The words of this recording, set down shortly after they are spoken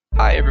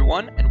Hi,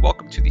 everyone, and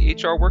welcome to the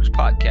HR Works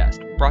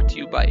podcast, brought to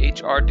you by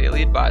HR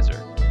Daily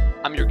Advisor.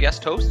 I'm your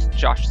guest host,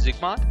 Josh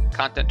Zigmond,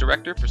 Content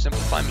Director for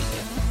Simplify Media.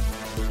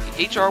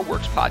 The HR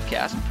Works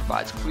podcast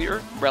provides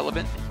clear,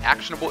 relevant, and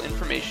actionable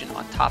information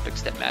on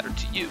topics that matter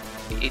to you,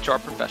 the HR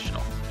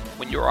professional.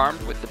 When you're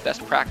armed with the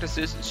best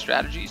practices and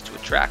strategies to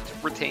attract,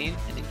 retain,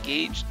 and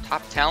engage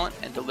top talent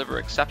and deliver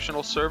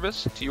exceptional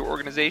service to your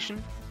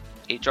organization,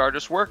 HR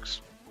just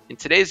works. In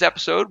today's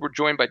episode, we're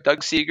joined by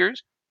Doug Seegers,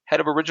 Head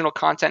of Original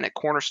Content at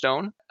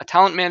Cornerstone, a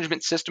talent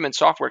management system and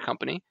software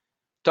company.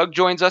 Doug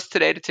joins us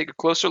today to take a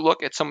closer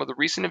look at some of the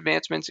recent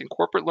advancements in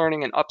corporate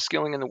learning and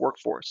upskilling in the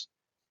workforce.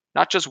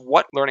 Not just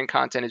what learning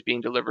content is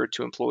being delivered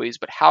to employees,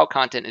 but how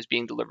content is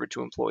being delivered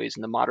to employees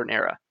in the modern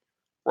era.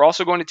 We're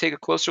also going to take a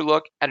closer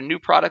look at a new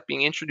product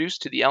being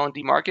introduced to the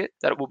L&D market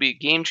that will be a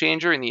game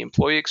changer in the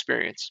employee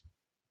experience.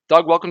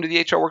 Doug, welcome to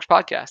the HR Works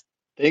podcast.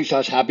 Thanks,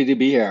 Josh. Happy to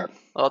be here.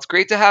 Well, it's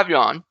great to have you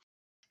on.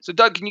 So,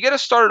 Doug, can you get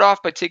us started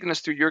off by taking us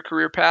through your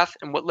career path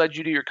and what led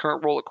you to your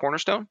current role at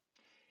Cornerstone?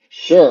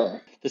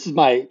 Sure. This is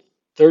my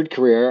third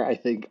career, I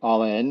think,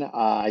 all in.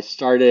 I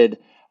started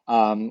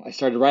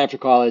right after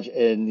college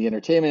in the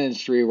entertainment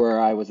industry,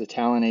 where I was a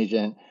talent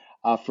agent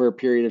for a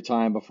period of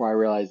time before I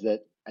realized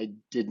that I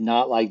did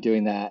not like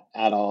doing that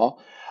at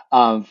all.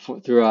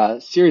 Through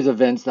a series of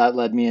events that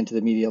led me into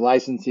the media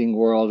licensing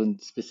world, and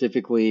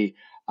specifically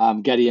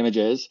Getty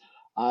Images.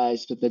 I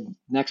spent the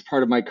next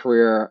part of my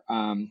career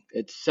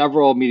at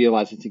several media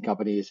licensing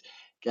companies: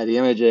 Getty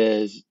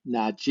Images,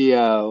 Nat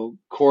Geo,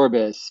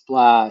 Corbis,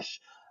 Splash,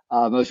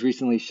 most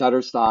recently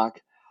Shutterstock.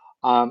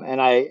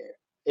 And I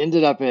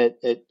ended up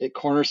at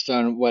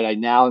Cornerstone, what I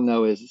now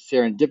know is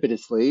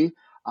serendipitously,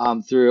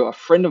 through a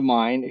friend of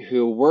mine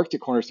who worked at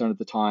Cornerstone at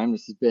the time.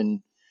 This has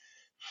been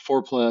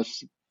four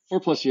plus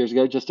years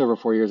ago, just over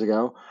 4 years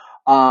ago,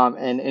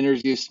 and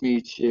introduced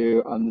me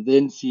to the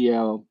then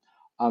CEO,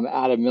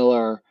 Adam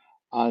Miller,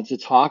 to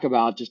talk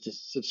about just a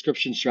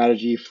subscription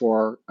strategy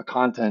for the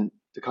content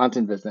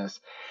business.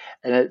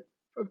 And it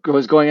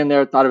was going in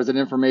there, thought it was an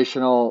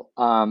informational,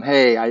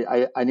 hey,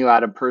 I knew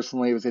Adam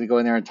personally, was going to go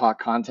in there and talk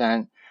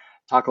content,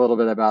 talk a little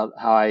bit about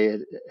how I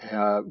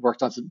had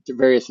worked on some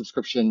various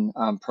subscription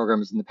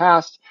programs in the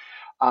past.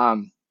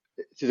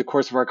 Through the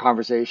course of our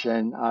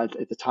conversation,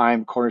 at the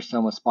time,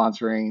 Cornerstone was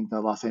sponsoring the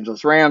Los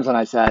Angeles Rams, and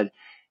I said,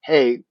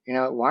 hey,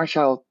 why aren't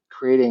y'all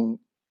creating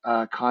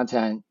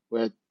content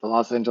with the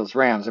Los Angeles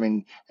Rams? I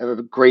mean, they have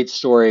a great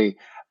story,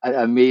 an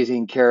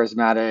amazing,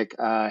 charismatic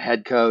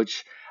head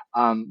coach.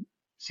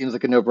 Seems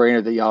like a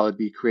no-brainer that y'all would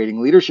be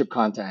creating leadership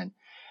content.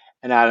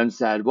 And Adam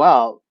said,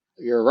 well,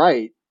 you're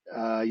right.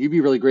 You'd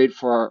be really great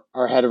for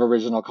our head of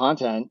original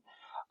content.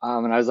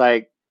 And I was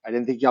like, I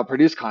didn't think y'all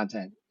produce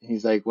content. And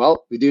he's like,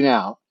 well, we do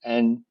now.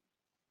 And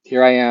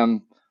here I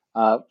am,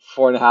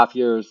 4.5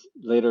 years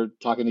later,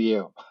 talking to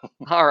you.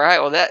 All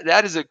right. Well,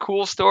 that is a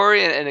cool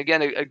story, and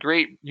again, a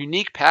great,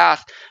 unique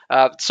path.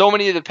 So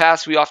many of the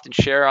paths we often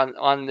share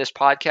on this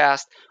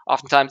podcast,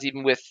 oftentimes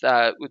even with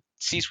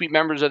C-suite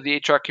members of the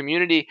HR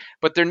community,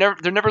 but they're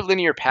never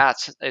linear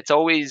paths. It's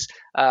always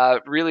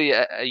really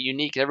a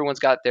unique. Everyone's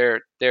got their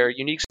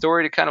unique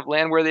story to kind of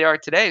land where they are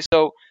today.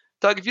 So,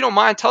 Doug, if you don't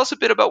mind, tell us a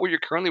bit about what you're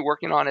currently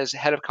working on as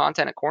head of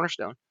content at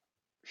Cornerstone.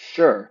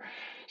 Sure.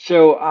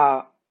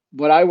 So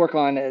what I work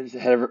on as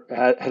head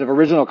of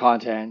original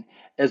content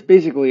is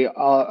basically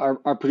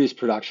our produced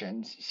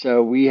productions.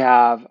 So we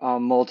have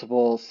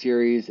multiple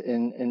series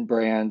and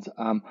brands,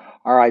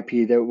 our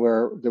IP that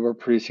we're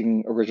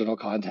producing original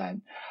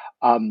content.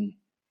 Um,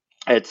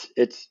 it's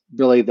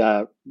really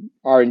the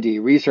R&D,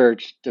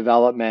 research,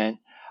 development,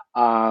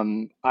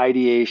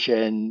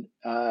 ideation,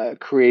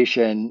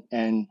 creation,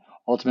 and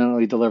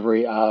ultimately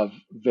delivery of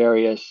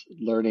various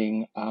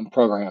learning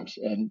programs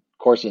and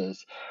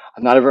courses.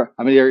 You're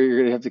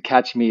going to have to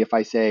catch me if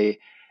I say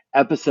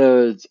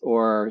episodes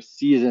or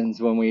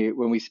seasons when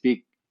we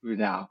speak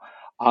now.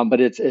 But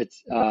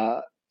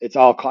it's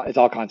all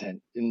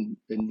content in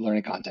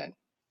learning content.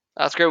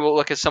 That's great. Well,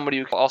 look, as somebody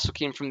who also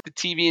came from the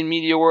TV and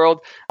media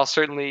world, I'll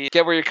certainly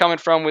get where you're coming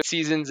from with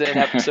seasons and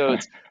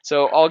episodes.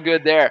 So all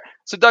good there.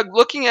 So Doug,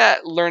 looking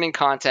at learning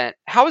content,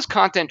 how is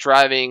content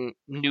driving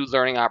new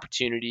learning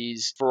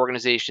opportunities for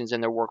organizations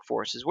and their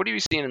workforces? What are you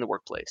seeing in the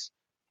workplace?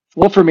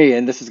 Well, for me,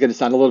 and this is going to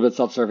sound a little bit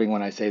self-serving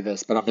when I say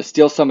this, but I'm going to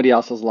steal somebody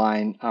else's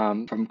line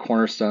from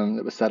Cornerstone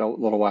that was said a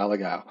little while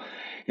ago.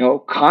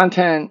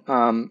 Content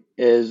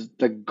is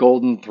the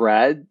golden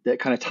thread that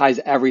kind of ties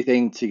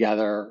everything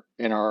together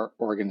in our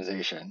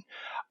organization.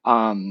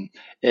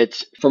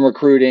 It's from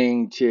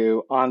recruiting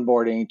to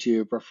onboarding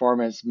to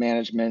performance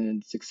management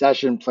and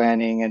succession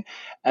planning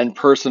and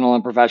personal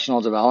and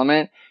professional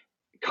development.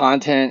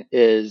 Content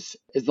is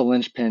the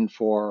linchpin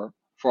for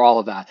all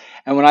of that.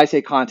 And when I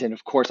say content,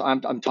 of course,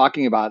 I'm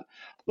talking about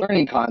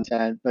learning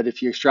content. But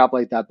if you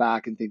extrapolate that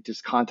back and think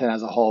just content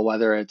as a whole,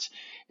 whether it's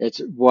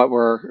what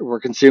we're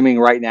consuming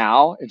right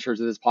now in terms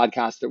of this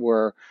podcast that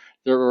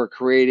we're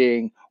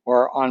creating,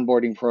 or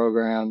onboarding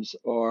programs,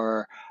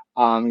 or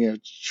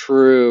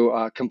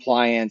true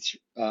compliance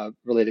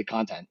related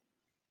content.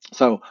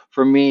 So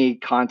for me,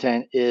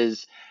 content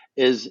is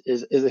is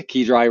a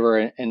key driver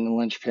and a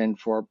linchpin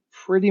for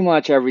pretty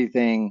much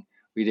everything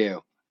we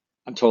do.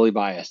 I'm totally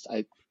biased.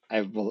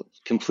 I will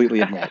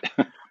completely admit.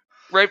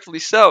 Rightfully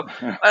so.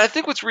 I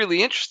think what's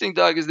really interesting,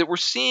 Doug, is that we're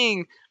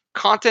seeing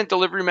content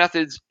delivery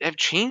methods have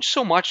changed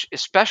so much,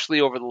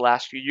 especially over the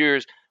last few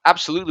years.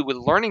 Absolutely, with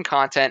learning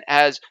content,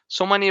 as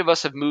so many of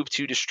us have moved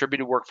to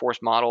distributed workforce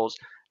models,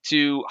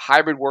 to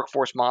hybrid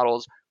workforce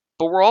models.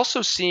 But we're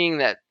also seeing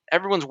that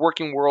everyone's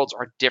working worlds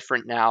are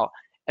different now,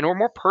 and we're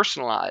more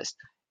personalized.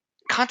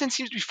 Content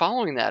seems to be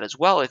following that as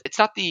well. It's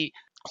not the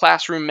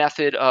classroom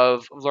method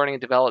of learning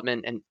and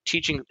development and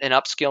teaching and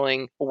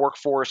upskilling a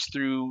workforce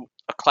through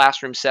a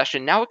classroom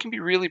session. Now it can be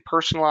really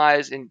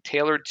personalized and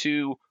tailored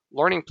to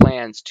learning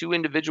plans to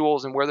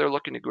individuals and where they're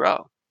looking to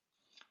grow.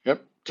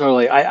 Yep,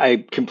 totally.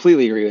 I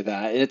completely agree with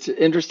that. And it's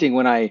interesting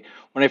when I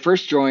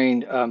first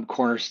joined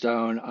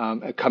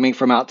Cornerstone, coming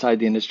from outside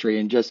the industry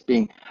and just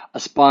being a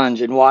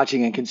sponge and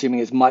watching and consuming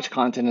as much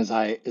content as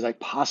I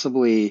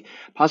possibly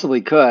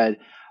could. I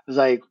was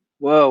like,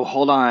 whoa,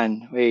 hold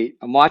on, wait,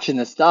 I'm watching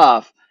this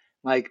stuff.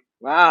 Like,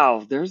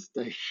 wow, there's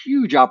a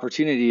huge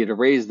opportunity to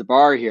raise the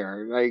bar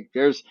here. Like,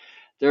 there's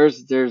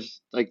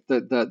like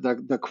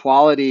the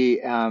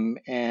quality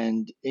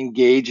and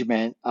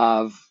engagement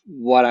of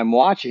what I'm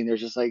watching.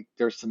 There's just like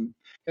there's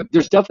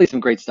definitely some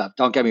great stuff.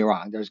 Don't get me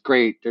wrong.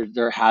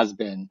 There has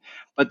been,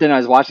 but then I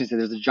was watching, so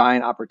there's a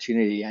giant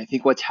opportunity. I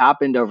think what's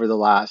happened over the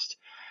last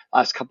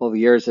couple of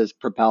years has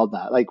propelled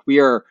that. Like we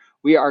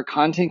are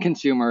content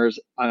consumers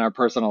on our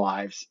personal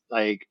lives.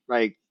 Like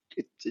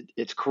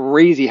it's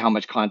crazy how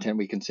much content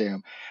we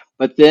consume.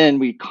 But then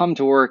we come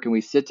to work and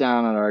we sit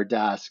down at our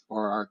desk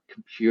or our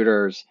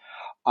computers,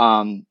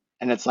 and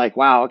it's like,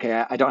 wow,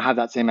 okay, I don't have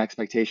that same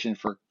expectation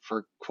for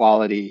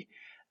quality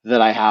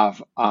that I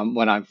have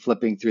when I'm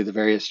flipping through the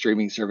various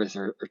streaming services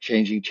or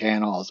changing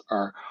channels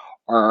or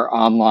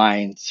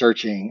online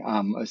searching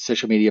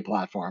social media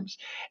platforms.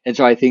 And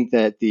so I think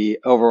that the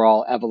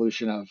overall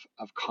evolution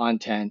of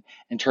content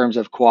in terms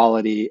of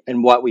quality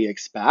and what we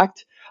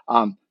expect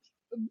um,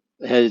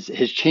 has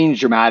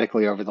changed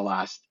dramatically over the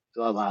last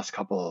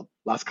couple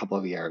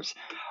of years.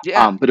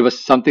 Yeah. But it was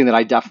something that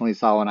I definitely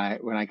saw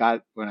when I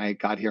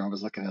got here and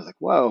was looking. I was like,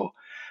 whoa,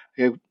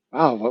 okay,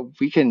 wow, well,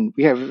 we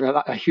have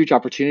a huge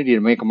opportunity to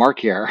make a mark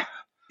here.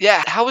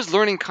 Yeah. How has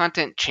learning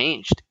content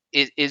changed?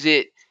 Is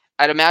it,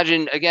 I'd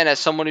imagine, again, as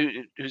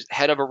someone who's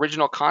head of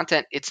original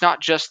content, it's not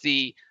just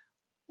the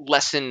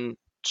lesson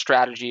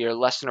strategy or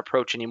lesson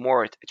approach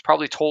anymore. It's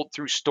probably told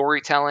through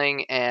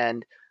storytelling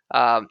and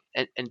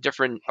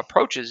different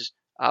approaches.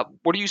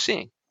 What are you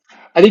seeing?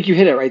 I think you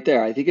hit it right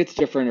there. I think it's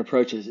different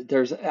approaches.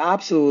 There's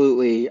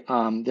absolutely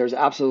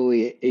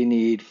a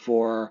need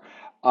for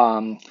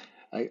um,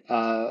 like,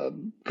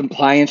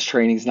 compliance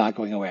training is not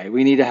going away.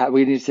 We need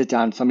to sit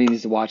down. Somebody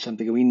needs to watch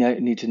something,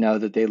 and need to know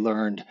that they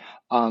learned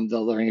the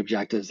learning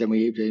objectives, and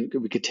we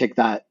could tick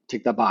that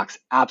box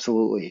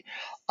absolutely.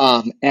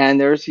 And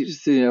there's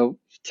just,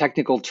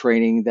 technical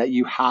training that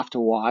you have to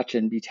watch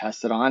and be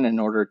tested on in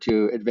order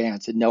to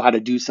advance and know how to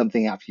do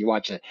something after you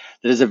watch it.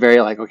 That is a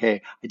very like,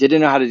 okay, I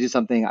didn't know how to do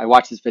something. I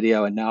watched this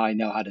video and now I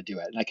know how to do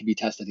it, and I can be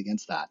tested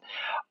against that.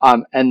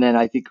 And then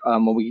I think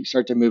when we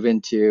start to move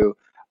into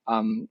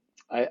um,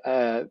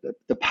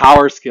 the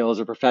power skills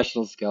or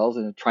professional skills,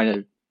 and trying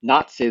to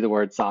not say the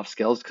word soft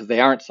skills because they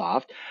aren't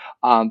soft,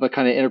 but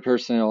kind of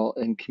interpersonal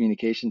and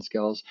communication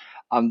skills,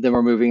 then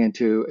we're moving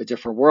into a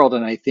different world.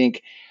 And I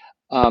think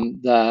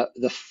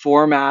the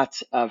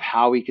format of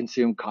how we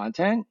consume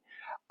content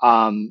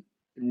um,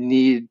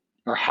 need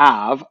or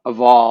have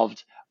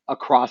evolved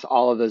across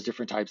all of those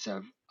different types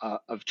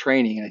of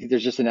training. And I think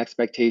there's just an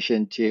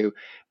expectation to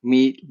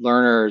meet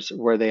learners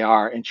where they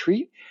are and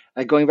treat,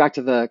 going back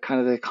to the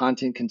kind of the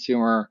content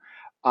consumer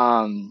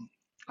um,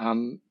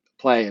 um,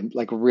 play, and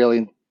like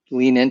really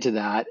lean into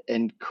that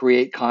and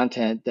create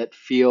content that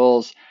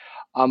feels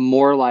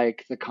more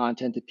like the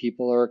content that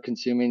people are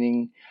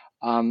consuming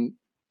um,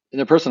 in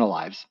their personal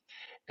lives.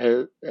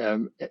 Uh,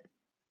 um,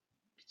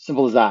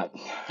 Simple as that.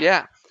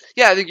 Yeah,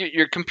 yeah. I think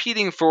you're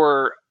competing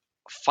for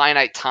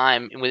finite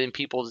time within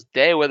people's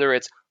day, whether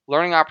it's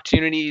learning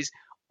opportunities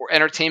or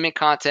entertainment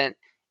content.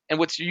 And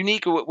what's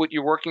unique, what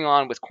you're working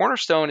on with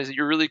Cornerstone, is that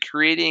you're really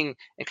creating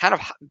and kind of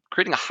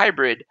creating a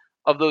hybrid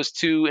of those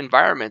two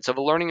environments, of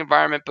a learning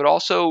environment, but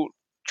also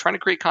trying to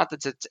create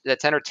content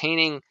that's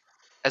entertaining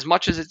as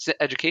much as it's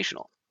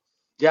educational.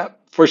 Yeah,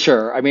 for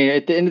sure. I mean,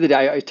 at the end of the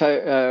day,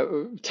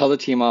 tell the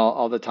team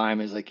all the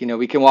time is like,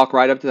 we can walk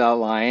right up to that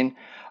line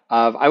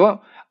of I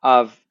won't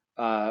of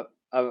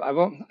I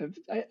won't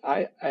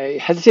I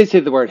hesitate to say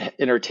the word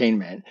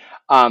entertainment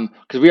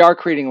because we are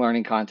creating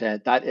learning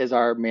content. That is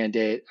our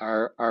mandate,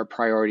 our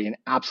priority, and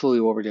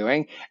absolutely what we're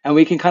doing. And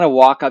we can kind of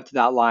walk up to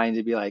that line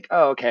to be like,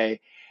 oh, okay,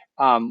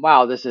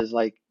 wow, this is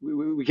like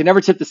we can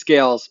never tip the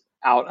scales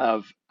out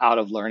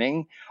of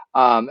learning,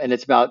 and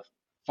it's about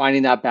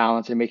finding that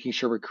balance and making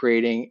sure we're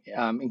creating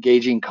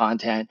engaging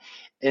content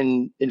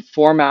in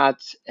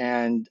formats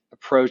and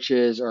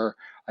approaches, or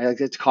I like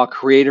to call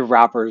creative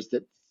wrappers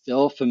that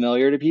feel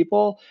familiar to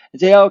people and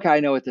say, oh, okay,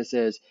 I know what this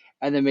is.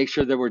 and then make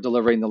sure that we're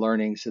delivering the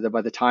learning so that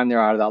by the time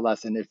they're out of that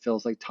lesson, it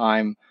feels like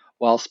time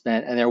well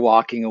spent and they're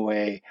walking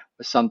away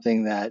with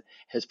something that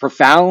has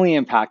profoundly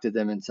impacted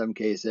them in some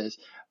cases.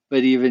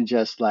 But even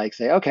just like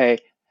say, okay,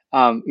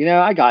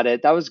 I got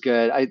it. That was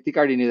good. I think I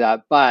already knew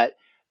that, but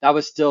that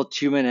was still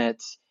 2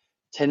 minutes,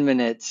 10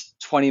 minutes,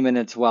 20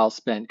 minutes well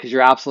spent. Because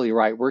you're absolutely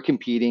right. We're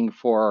competing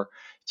for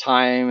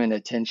time and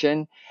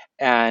attention,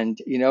 and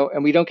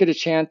we don't get a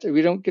chance.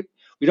 We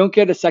don't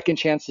get a second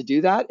chance to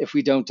do that if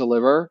we don't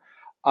deliver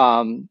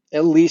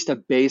at least a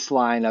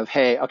baseline of,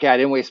 hey, okay, I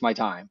didn't waste my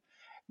time.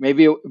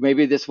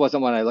 Maybe this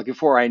wasn't what I'm looking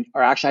for,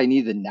 or actually I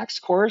need the next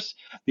course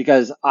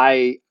because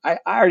I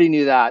already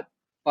knew that,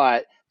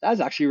 but that's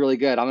actually really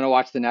good. I'm going to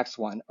watch the next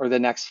one or the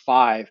next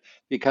five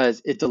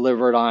because it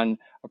delivered on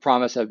a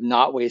promise of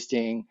not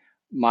wasting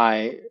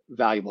my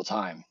valuable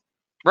time.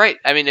 Right.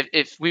 I mean,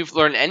 if we've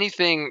learned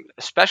anything,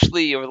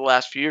 especially over the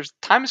last few years,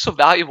 time is so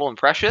valuable and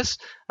precious.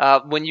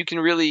 When you can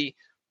really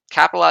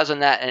capitalize on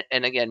that,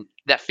 and again,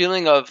 that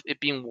feeling of it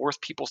being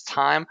worth people's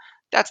time,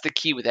 that's the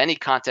key with any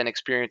content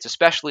experience,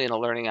 especially in a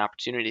learning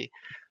opportunity.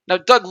 Now,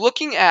 Doug,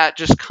 looking at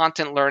just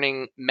content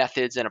learning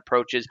methods and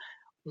approaches,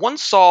 one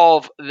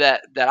solve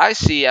that I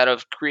see out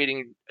of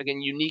creating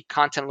again unique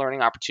content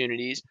learning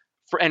opportunities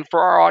for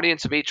our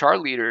audience of HR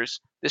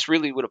leaders, this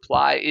really would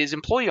apply, is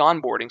employee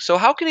onboarding. So,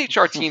 how can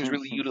HR teams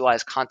really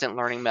utilize content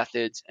learning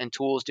methods and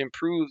tools to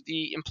improve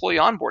the employee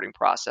onboarding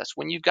process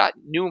when you've got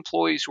new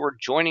employees who are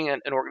joining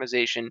an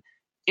organization,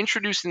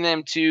 introducing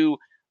them to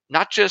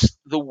not just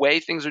the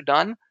way things are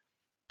done,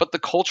 but the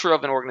culture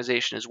of an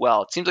organization as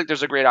well? It seems like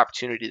there's a great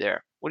opportunity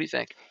there. What do you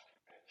think?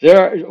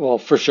 Well,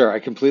 for sure, I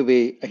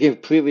completely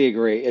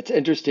agree. It's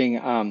interesting.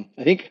 I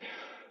think,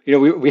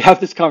 we have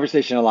this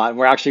conversation a lot, and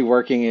we're actually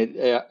working it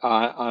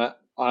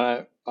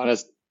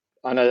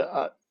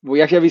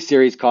we actually have a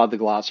series called the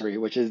Glossary,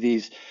 which is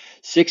these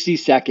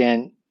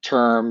 60-second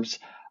terms,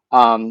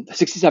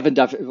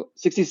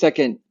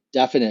 60-second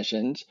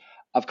definitions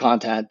of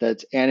content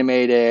that's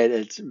animated.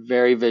 It's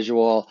very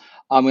visual.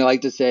 We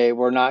like to say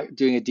we're not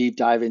doing a deep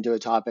dive into a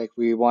topic.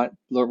 We want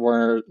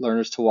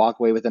learners to walk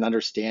away with an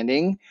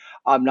understanding,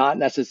 not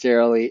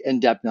necessarily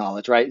in-depth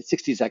knowledge, right?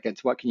 60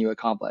 seconds, what can you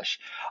accomplish?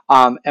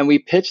 And we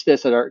pitched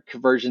this at our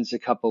conversions a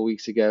couple of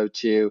weeks ago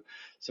to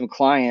some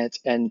clients,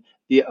 and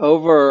the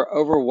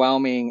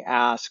overwhelming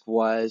ask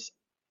was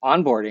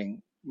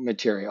onboarding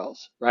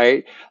materials,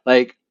 right?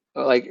 Like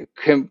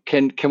can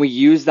we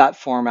use that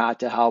format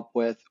to help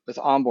with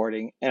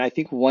onboarding? And I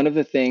think one of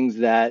the things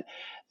that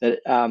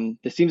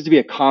seems to be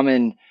a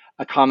common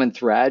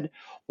thread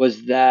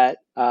was that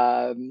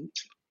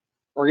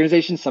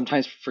organizations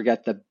sometimes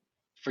forget the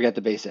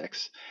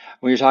basics.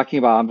 When you're talking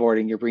about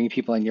onboarding, you're bringing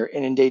people in, you're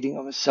inundating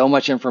them with so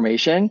much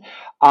information.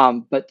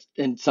 But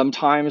and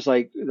sometimes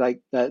like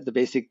the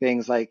basic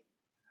things like,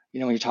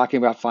 when you're talking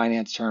about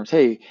finance terms,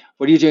 hey,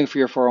 what are you doing for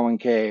your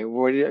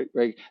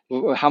 401k?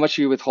 How much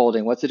are you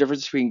withholding? What's the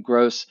difference between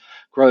gross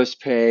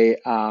pay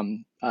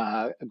and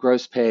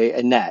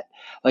net?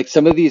 Like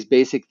some of these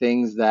basic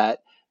things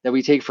that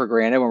we take for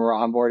granted when we're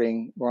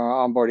onboarding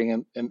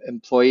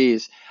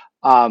employees.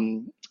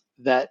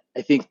 That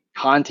I think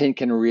content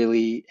can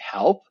really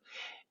help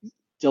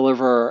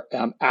deliver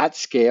at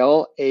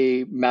scale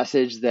a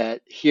message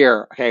that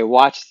here, okay,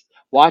 watch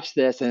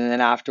this, and then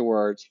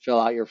afterwards fill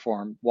out your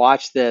form.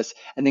 Watch this,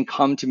 and then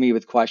come to me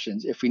with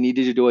questions. If we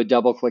needed to do a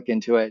double click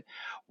into it,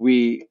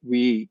 we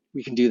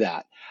can do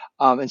that.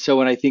 And so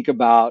when I think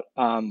about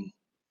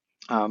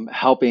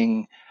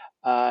helping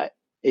uh,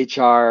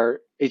 HR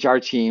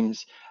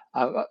teams,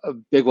 a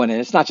big one, and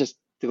it's not just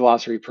the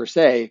glossary per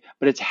se,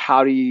 but it's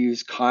how do you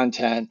use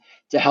content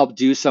to help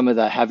do some of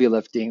the heavy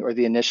lifting or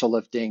the initial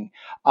lifting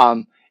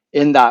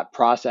in that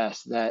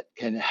process that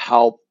can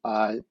help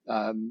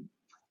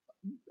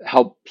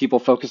people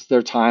focus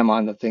their time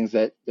on the things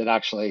that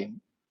actually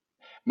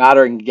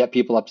matter and get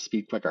people up to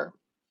speed quicker.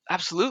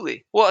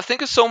 Absolutely. Well, I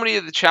think of so many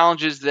of the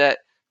challenges that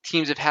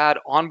teams have had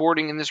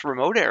onboarding in this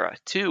remote era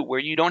too, where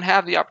you don't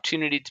have the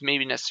opportunity to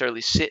maybe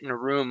necessarily sit in a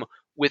room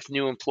with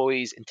new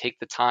employees and take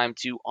the time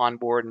to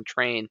onboard and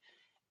train.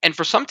 And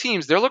for some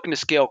teams, they're looking to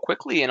scale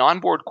quickly and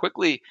onboard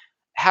quickly.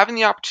 Having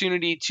the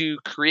opportunity to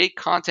create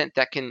content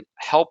that can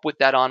help with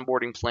that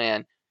onboarding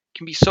plan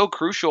can be so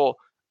crucial,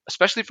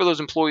 especially for those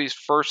employees'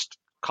 first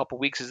couple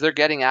weeks as they're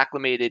getting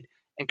acclimated,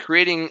 and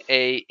creating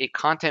a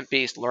content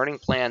based learning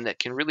plan that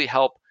can really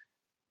help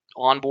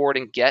onboard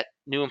and get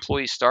new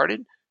employees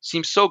started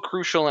seems so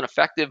crucial and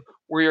effective,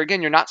 where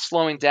you're not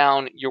slowing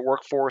down your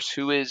workforce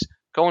who is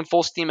going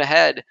full steam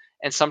ahead,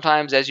 and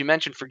sometimes, as you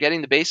mentioned,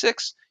 forgetting the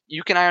basics.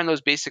 You can iron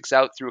those basics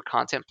out through a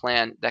content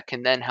plan that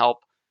can then help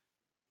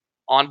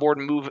onboard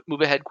and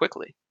move ahead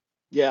quickly.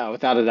 Yeah,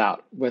 without a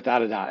doubt,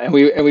 and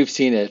we've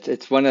seen it.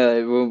 It's one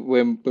of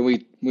when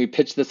we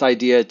pitched this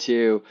idea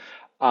to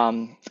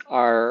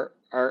our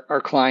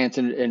clients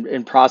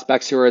and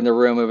prospects who were in the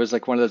room. It was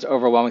like one of those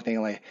overwhelming things.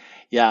 Like,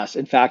 yes,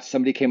 in fact,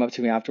 somebody came up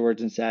to me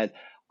afterwards and said,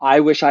 "I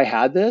wish I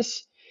had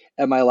this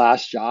at my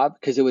last job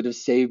because it would have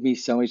saved me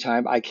so many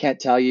time. I can't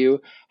tell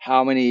you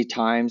how many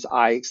times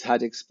I had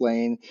to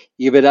explain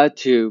EBITDA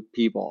to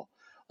people."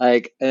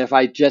 Like, if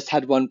I just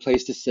had one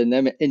place to send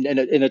them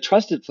in a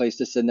trusted place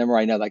to send them, where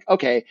I know, like,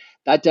 okay,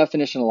 that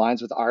definition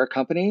aligns with our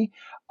company.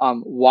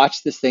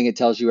 Watch this thing. It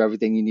tells you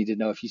everything you need to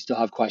know. If you still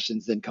have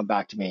questions, then come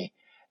back to me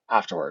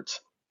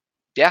afterwards.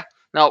 Yeah.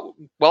 No,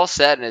 well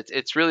said. And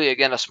it's really,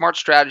 again, a smart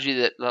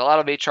strategy that a lot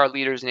of HR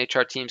leaders and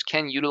HR teams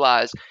can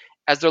utilize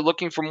as they're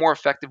looking for more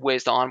effective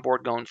ways to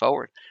onboard going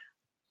forward.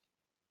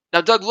 Now,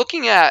 Doug,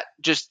 looking at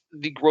just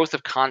the growth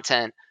of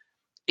content,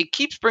 it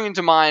keeps bringing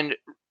to mind,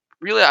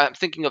 really, I'm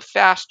thinking of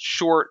fast,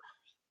 short,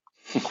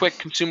 quick,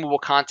 consumable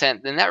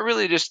content. And that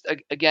really just,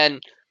 again,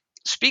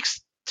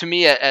 speaks to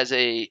me as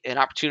an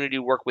opportunity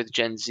to work with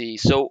Gen Z.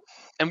 So,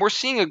 and we're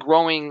seeing a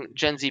growing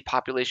Gen Z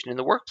population in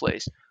the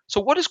workplace.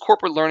 So, what is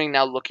corporate learning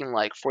now looking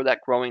like for that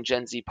growing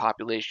Gen Z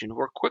population who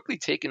are quickly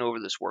taking over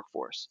this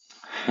workforce?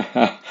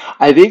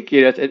 I think,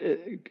 it's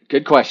a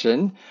good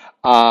question.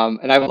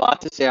 And I have a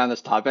lot to say on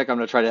this topic. I'm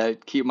going to try to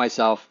keep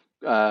myself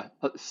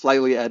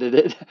slightly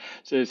edited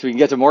so we can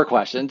get to more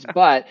questions.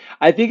 But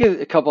I think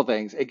a couple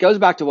things. It goes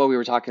back to what we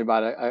were talking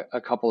about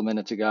a couple of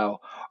minutes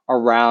ago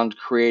around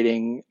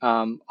creating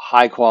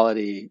high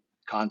quality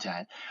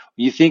content.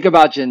 When you think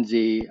about Gen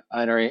Z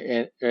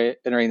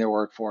entering their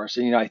workforce,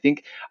 and I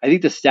think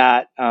the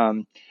stat.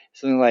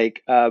 Something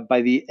like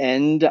by the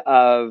end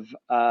of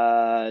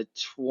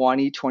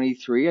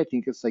 2023, I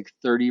think it's like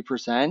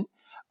 30%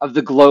 of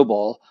the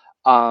global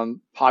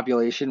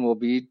population will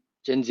be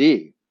Gen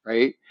Z,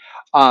 right?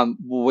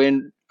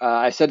 When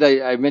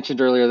I mentioned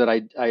earlier that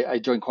I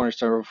joined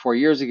Cornerstone over 4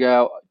 years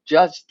ago.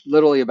 Just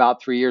literally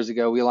about 3 years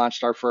ago, we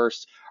launched our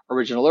first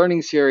original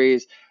learning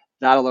series.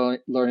 That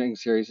learning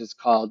series is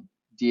called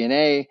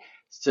DNA,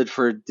 stands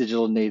for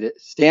Digital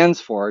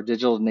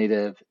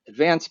Native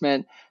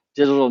Advancement.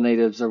 Digital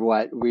natives are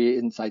what we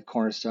inside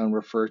Cornerstone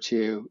refer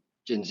to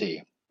Gen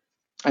Z.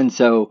 And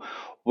so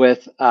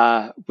with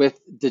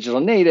digital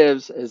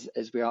natives,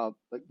 as we all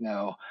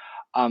know,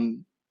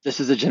 this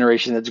is a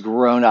generation that's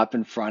grown up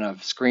in front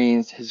of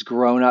screens, has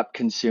grown up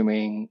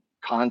consuming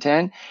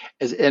content,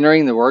 is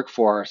entering the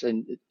workforce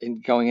and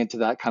going into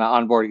that kind of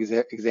onboard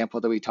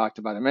example that we talked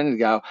about a minute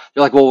ago.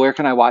 They're like, well, where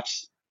can I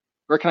watch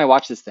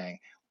this thing?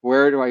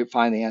 Where do I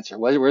find the answer?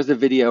 Where's the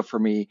video for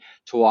me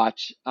to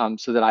watch,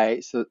 so that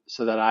I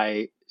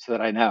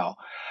know?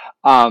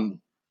 Um,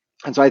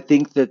 and so I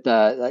think that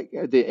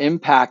the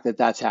impact that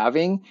that's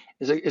having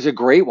is a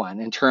great one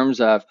in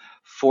terms of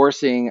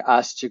forcing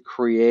us to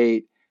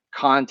create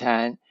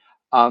content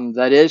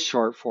that is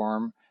short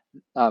form,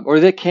 or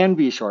that can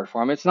be short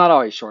form. It's not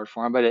always short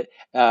form, but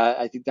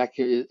I think that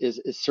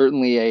is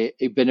certainly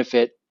a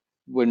benefit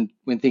when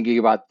thinking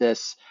about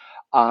this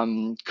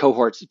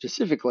cohort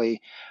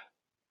specifically.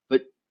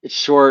 But it's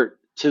short,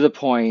 to the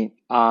point,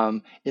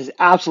 is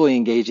absolutely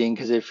engaging,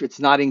 because if it's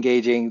not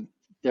engaging,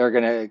 they're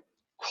gonna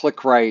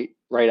click right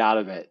out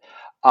of it.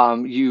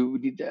 You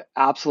need to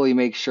absolutely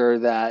make sure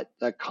that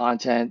the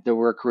content that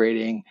we're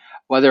creating,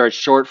 whether it's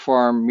short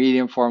form,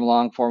 medium form,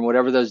 long form,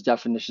 whatever those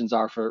definitions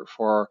are for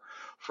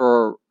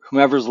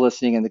whomever's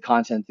listening, and the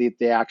content that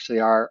they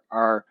actually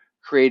are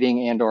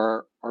creating and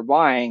or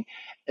buying,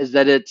 is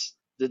that it's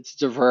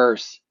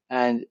diverse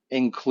and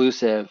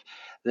inclusive,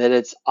 that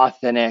it's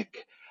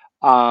authentic,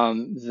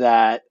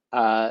 that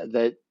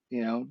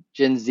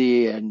Gen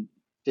Z and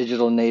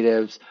digital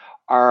natives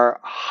are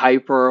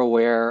hyper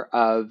aware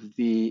of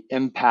the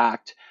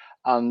impact,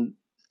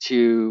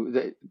 to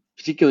the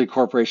particularly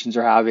corporations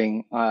are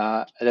having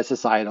at a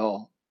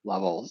societal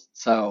level.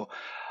 So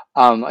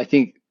I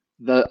think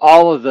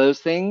all of those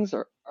things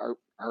are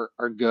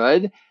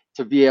good,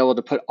 to be able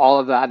to put all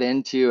of that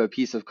into a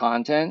piece of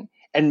content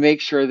and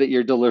make sure that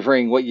you're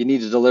delivering what you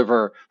need to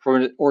deliver from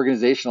an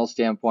organizational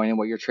standpoint, and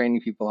what you're training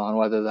people on,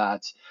 whether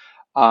that's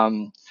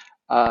um,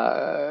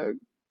 uh,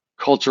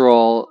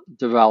 cultural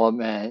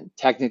development,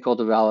 technical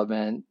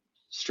development,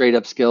 straight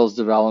up skills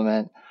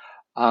development.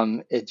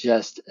 It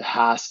just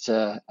has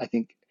to, I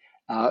think,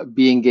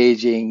 be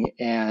engaging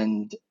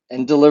and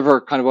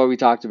deliver kind of what we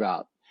talked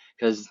about,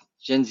 because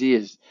Gen Z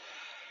is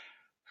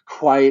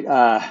quite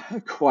a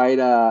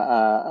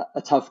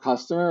tough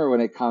customer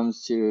when it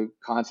comes to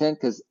content,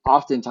 because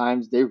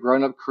oftentimes they've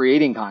grown up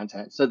creating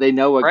content, so they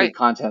know what good Right.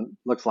 content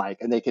looks like,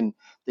 and they can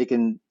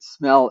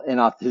smell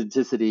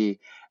inauthenticity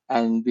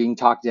and being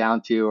talked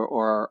down to,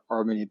 or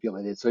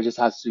manipulated. So it just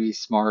has to be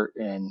smart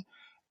and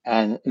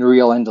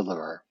real and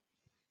deliver.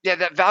 Yeah,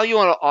 that value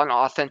on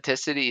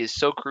authenticity is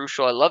so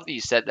crucial. I love that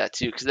you said that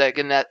too, because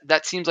again,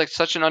 that seems like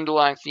such an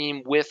underlying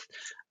theme with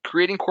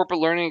creating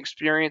corporate learning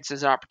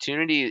experiences and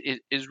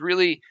opportunity is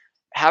really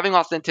having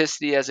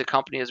authenticity as a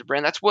company, as a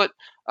brand. That's what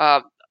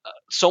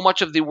so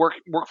much of the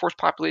workforce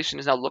population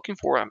is now looking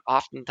for.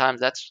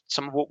 Oftentimes, that's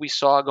some of what we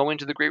saw go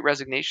into the Great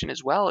Resignation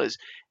as well, is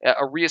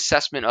a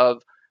reassessment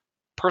of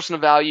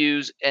personal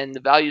values and the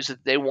values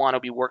that they want to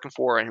be working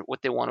for and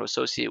what they want to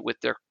associate with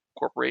their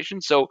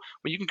corporation. So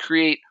when you can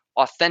create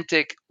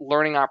authentic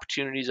learning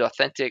opportunities,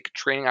 authentic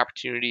training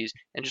opportunities,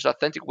 and just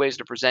authentic ways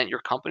to present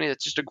your company,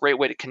 that's just a great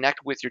way to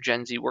connect with your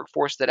Gen Z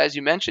workforce that, as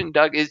you mentioned,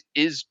 Doug,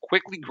 is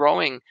quickly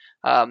growing,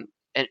 and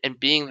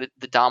being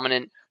the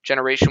dominant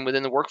generation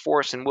within the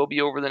workforce and will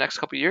be over the next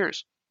couple of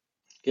years.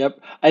 Yep.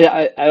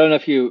 I don't know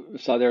if you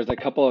saw there was a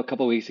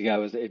couple weeks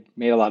ago it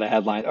made a lot of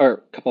headlines,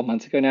 or a couple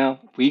months ago now.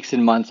 Weeks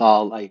and months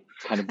all like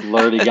kind of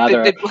blur They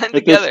together blend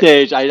at this together.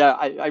 stage.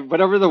 I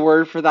whatever the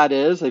word for that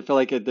is, I feel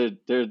like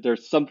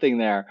there's something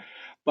there.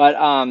 But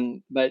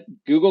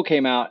Google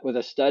came out with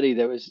a study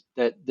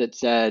that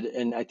said,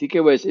 and I think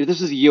this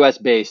was US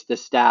based, the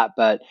stat,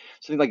 but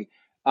something like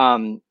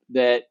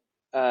that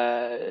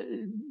uh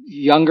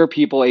younger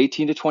people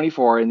 18 to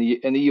 24 in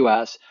the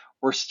US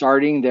were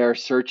starting their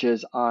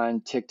searches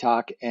on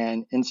TikTok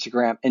and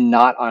Instagram and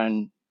not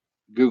on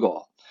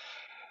Google.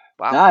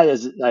 Wow.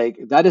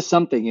 That is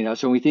something,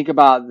 So when we think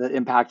about the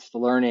impacts to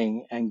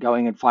learning and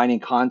going and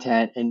finding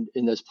content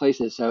in those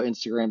places, so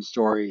Instagram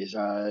stories,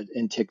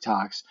 and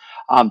TikToks,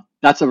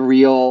 that's a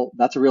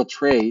real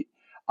trait.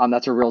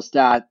 That's a real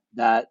stat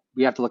that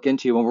we have to look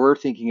into when we're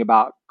thinking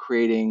about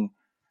creating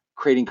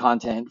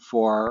content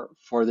for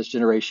this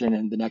generation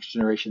and the next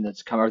generation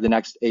that's come, or the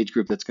next age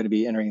group that's going to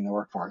be entering the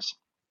workforce.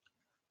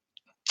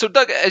 So,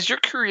 Doug, as you're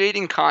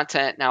creating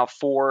content now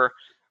for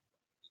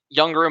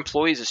younger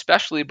employees,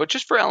 especially, but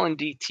just for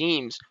L&D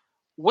teams,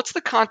 what's the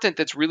content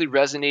that's really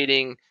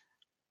resonating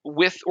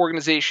with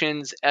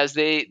organizations as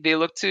they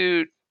look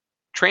to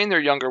train their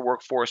younger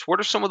workforce?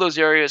 What are some of those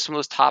areas, some of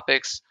those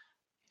topics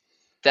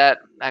that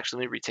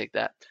actually, let me retake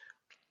that.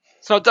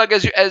 So, Doug,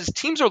 as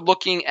teams are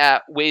looking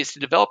at ways to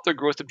develop their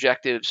growth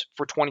objectives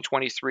for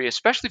 2023,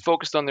 especially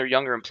focused on their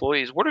younger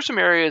employees, what are some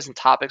areas and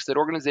topics that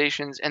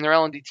organizations and their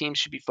L&D teams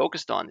should be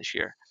focused on this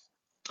year?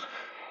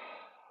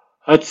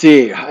 Let's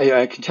see.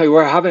 I can tell you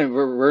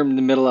we're in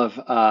the middle of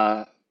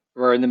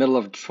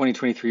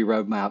 2023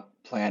 roadmap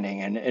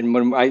planning, and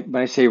when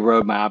I say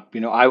roadmap,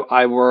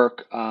 I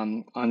work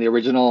on the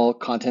original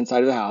content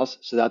side of the house,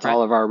 so that's Right?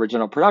 all of our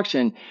original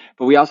production.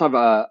 But we also have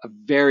a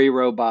very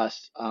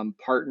robust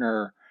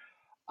partner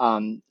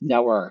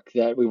network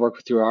that we work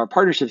with through our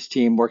partnerships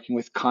team, working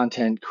with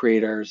content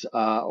creators,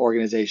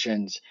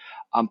 organizations,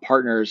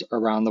 partners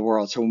around the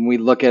world. So when we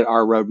look at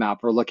our roadmap,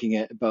 we're looking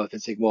at both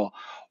and saying, well,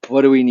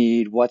 what do we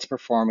need? What's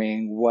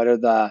performing? What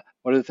are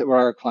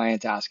our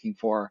clients asking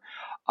for?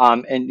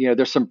 And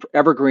there's some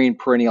evergreen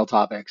perennial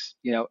topics.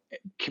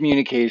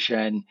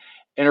 Communication,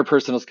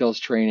 interpersonal skills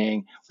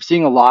training. We're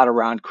seeing a lot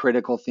around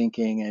critical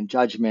thinking and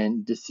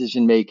judgment,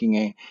 decision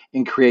making,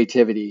 and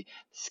creativity,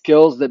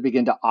 skills that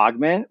begin to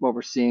augment what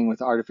we're seeing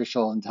with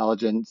artificial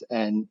intelligence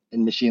and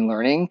machine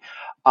learning.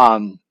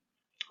 Um,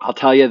 I'll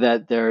tell you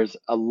that there's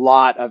a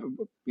lot of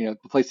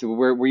places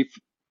where we've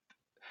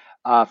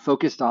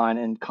focused on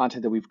and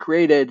content that we've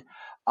created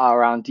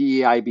around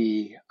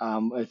DEIB,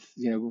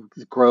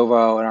 with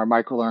Grovo and our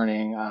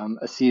microlearning,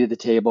 a seat at the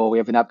table. We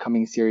have an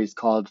upcoming series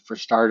called For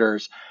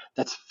Starters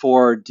that's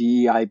for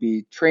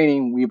DEIB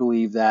training. We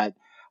believe that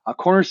a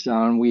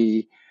cornerstone.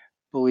 We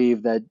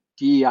believe that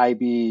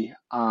DEIB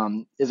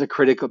is a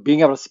critical,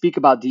 being able to speak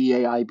about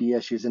DEIB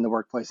issues in the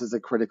workplace is a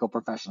critical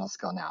professional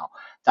skill now.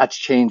 That's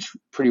changed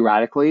pretty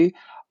radically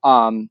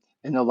in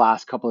the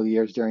last couple of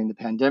years during the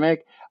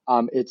pandemic.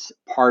 It's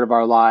part of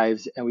our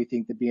lives, and we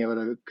think that being able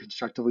to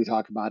constructively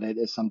talk about it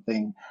is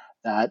something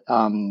that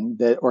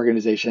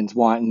organizations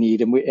want and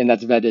need, and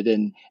that's vetted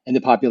in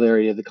the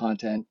popularity of the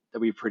content that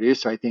we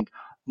produce. So I think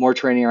more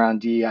training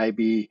around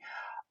DEIB.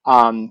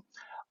 um,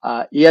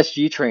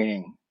 ESG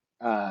training,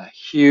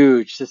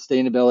 huge.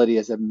 Sustainability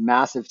is a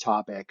massive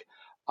topic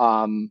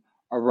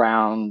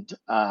around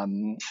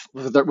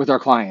with our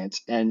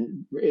clients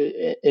and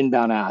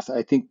inbound ask.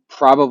 I think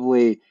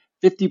probably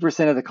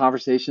 50% of the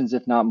conversations,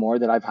 if not more,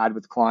 that I've had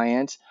with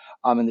clients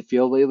in the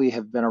field lately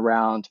have been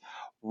around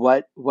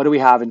what do we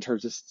have in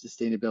terms of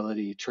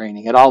sustainability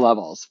training at all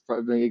levels,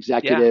 from the Yeah,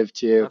 executive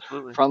to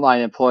absolutely.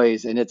 frontline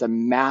employees, and it's a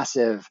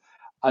massive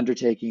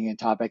undertaking and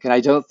topic. And I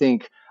don't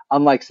think,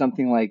 unlike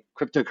something like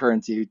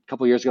cryptocurrency a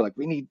couple of years ago, like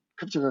we need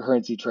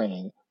cryptocurrency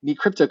training, we need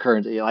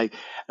cryptocurrency. Like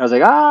I was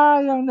like,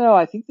 I don't know.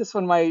 I think this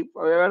one might,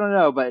 or I don't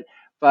know, but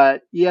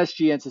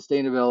ESG and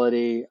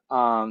sustainability,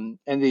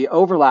 and the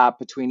overlap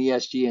between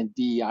ESG and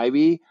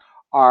DEIB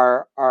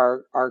are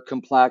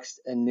complex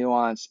and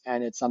nuanced,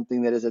 and it's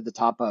something that is at the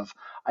top of,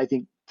 I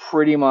think,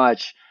 pretty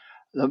much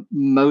the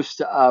most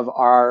of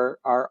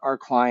our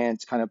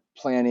clients kind of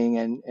planning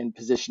and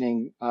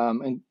positioning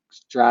and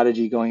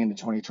strategy going into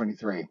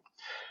 2023.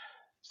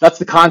 So that's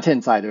the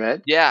content side of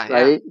it, Yeah,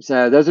 yeah. right?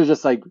 So those are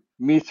just like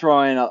me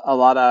throwing a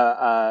lot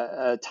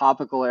of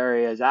topical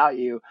areas at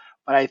you.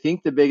 But I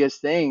think the biggest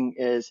thing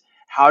is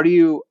how do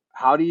you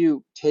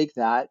take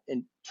that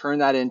and turn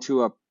that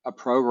into a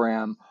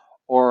program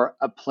or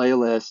a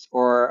playlist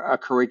or a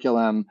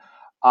curriculum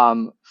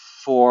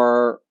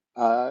for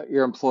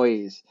your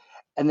employees,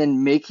 and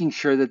then making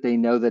sure that they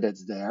know that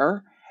it's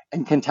there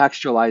and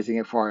contextualizing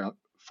it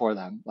for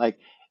them. Like,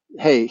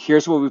 hey,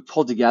 here's what we've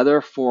pulled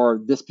together for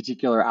this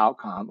particular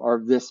outcome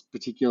or this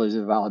particular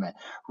development.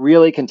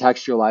 Really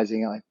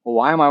contextualizing it, like, well,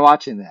 why am I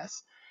watching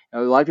this? A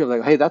lot of people are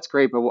like, hey, that's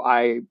great, but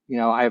I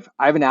have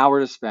an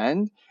hour to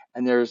spend,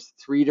 and there's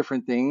three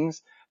different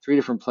things, three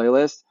different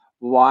playlists.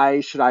 why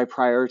should I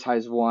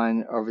prioritize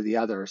one over the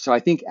other? So I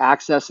think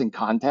access and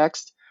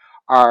context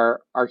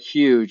are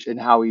huge in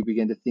how we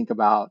begin to think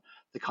about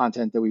the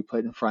content that we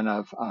put in front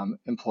of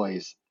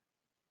employees.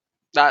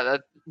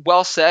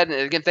 Well said.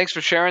 And again, thanks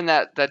for sharing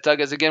that, Doug.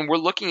 As again, we're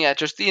looking at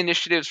just the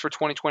initiatives for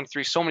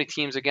 2023. So many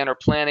teams again are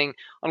planning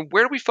on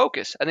where do we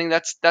focus. I think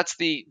that's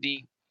the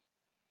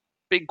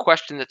big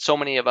question that so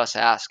many of us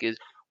ask is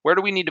where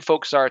do we need to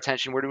focus our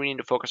attention? Where do we need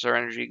to focus our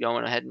energy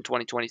going ahead in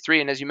 2023?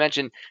 And as you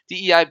mentioned,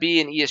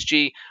 DEIB and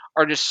ESG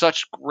are just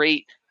such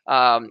great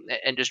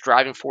and just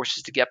driving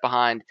forces to get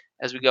behind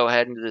as we go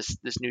ahead into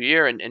this new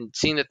year. And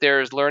seeing that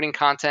there's learning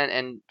content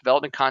and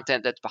development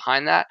content that's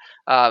behind that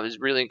is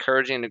really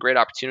encouraging and a great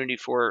opportunity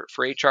for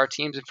HR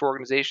teams and for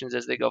organizations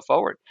as they go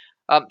forward.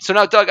 So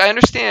now, Doug, I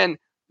understand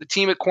the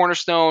team at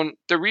Cornerstone,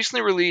 they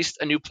recently released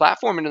a new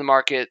platform into the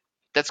market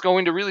that's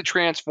going to really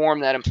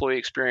transform that employee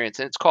experience.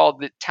 And it's called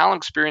the Talent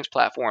Experience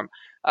Platform.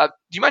 Do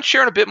you mind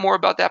sharing a bit more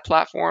about that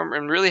platform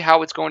and really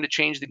how it's going to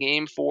change the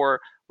game for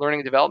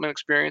learning and development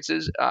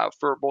experiences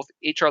for both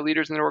HR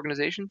leaders and their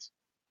organizations?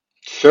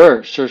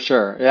 Sure, sure,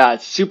 sure. Yeah,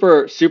 it's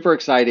super, super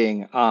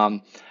exciting.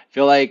 I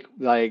feel like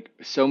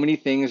so many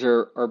things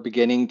are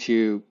beginning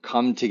to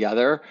come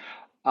together.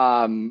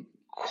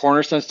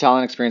 Cornerstone's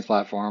Talent Experience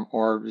Platform,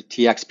 or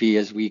TXP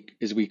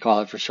as we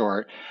call it for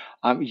short,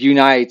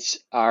 unites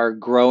our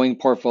growing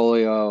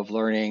portfolio of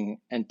learning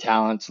and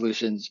talent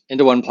solutions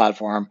into one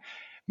platform,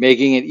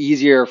 making it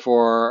easier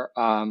for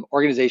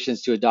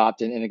organizations to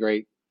adopt and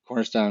integrate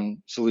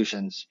Cornerstone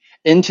solutions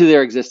into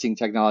their existing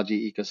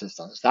technology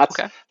ecosystems.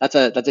 Okay. That's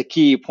a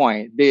key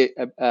point,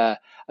 a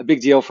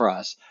big deal for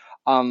us.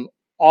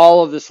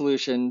 All of the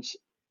solutions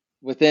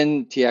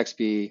within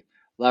TXP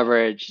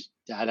leverage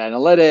data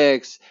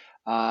analytics,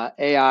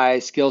 AI,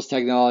 skills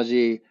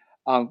technology,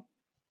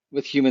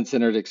 with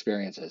human-centered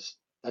experiences.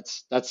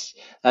 That's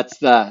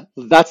the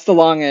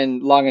long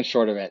and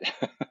short of it.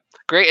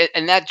 Great.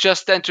 And that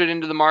just entered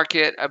into the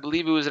market, I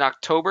believe it was in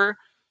October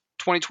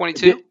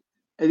 2022.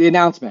 the, the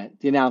announcement.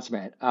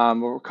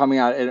 We're coming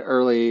out in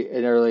early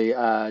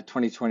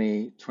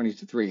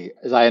 2023,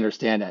 as I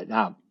understand it.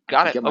 Now, I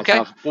Got could it. get Okay.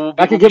 myself Well,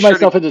 I we'll could be get sure to.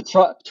 myself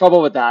into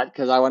trouble with that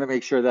because I want to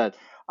make sure that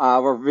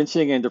we're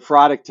venturing into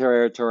product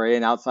territory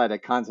and outside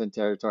of content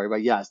territory.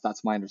 But yes,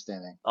 that's my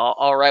understanding.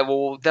 All right. Well,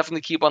 we'll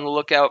definitely keep on the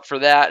lookout for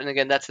that. And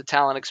again, that's the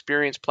Talent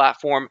Experience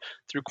platform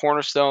through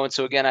Cornerstone.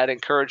 So again, I'd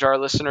encourage our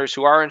listeners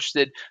who are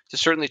interested to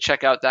certainly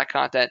check out that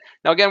content.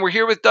 Now, again, we're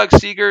here with Doug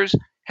Seegers,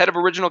 head of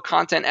original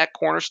content at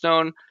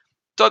Cornerstone.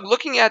 Doug,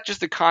 looking at just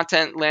the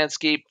content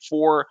landscape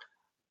for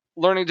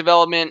learning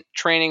development,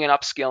 training, and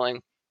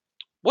upskilling,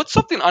 what's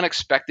something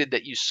unexpected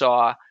that you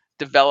saw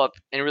develop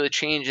and really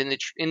change in the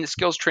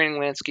skills training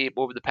landscape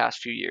over the past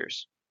few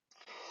years?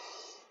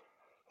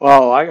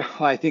 Well,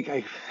 I think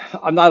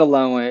I'm not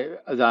alone with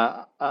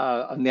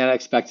on the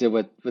unexpected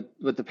with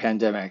the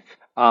pandemic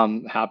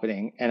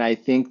happening, and I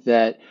think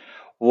that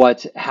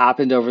what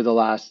happened over the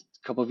last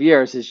couple of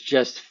years is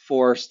just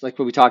forced, like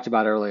what we talked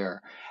about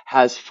earlier,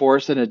 has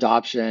forced an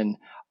adoption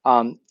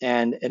and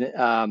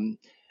uh,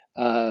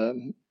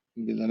 let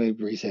me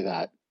re-say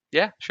that.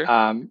 Yeah, sure.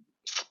 Um,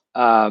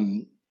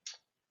 um,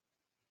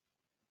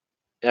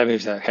 Let me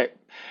say, okay.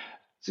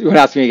 So you want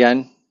to ask me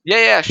again?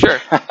 Yeah, sure.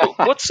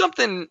 What's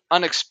something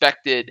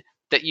unexpected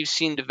that you've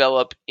seen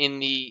develop in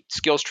the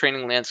skills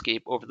training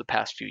landscape over the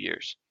past few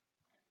years?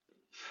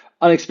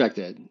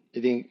 Unexpected. I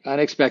think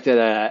unexpected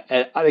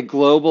at a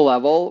global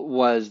level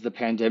was the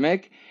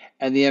pandemic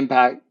and the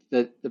impact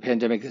that the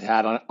pandemic has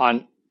had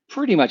on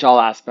pretty much all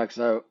aspects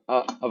of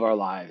our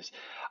lives.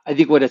 I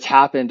think what has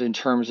happened in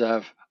terms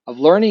of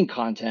learning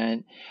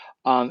content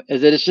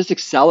is that it's just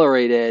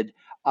accelerated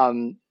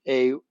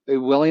a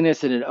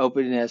willingness and an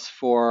openness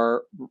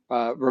for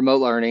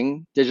remote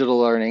learning, digital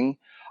learning,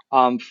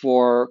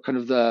 for kind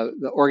of the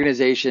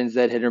organizations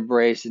that had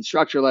embraced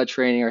instructor-led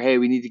training, or hey,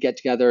 we need to get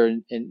together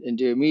and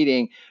do a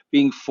meeting,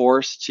 being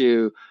forced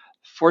to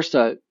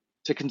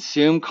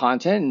consume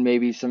content, and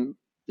maybe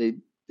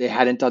they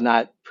hadn't done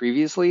that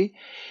previously.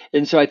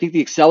 And so I think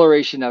the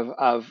acceleration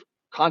of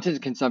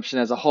content consumption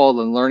as a whole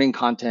and learning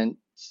content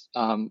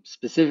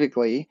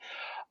specifically,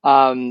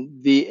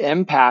 the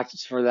impact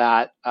for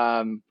that,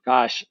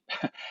 gosh,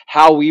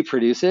 how we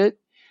produce it,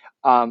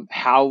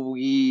 how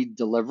we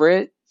deliver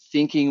it,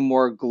 thinking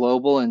more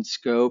global in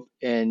scope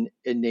and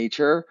in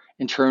nature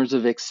in terms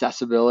of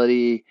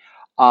accessibility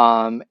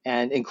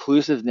and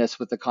inclusiveness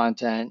with the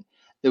content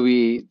that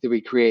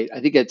we create. I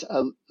think it's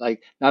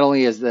like not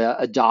only has the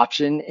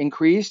adoption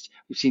increased,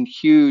 we've seen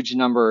huge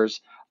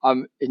numbers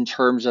in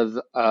terms of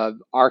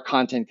our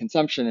content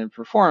consumption and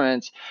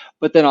performance,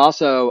 but then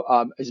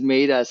also has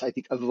made us, I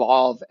think,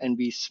 evolve and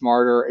be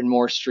smarter and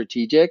more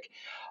strategic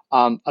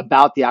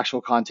about the actual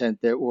content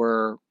that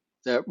we're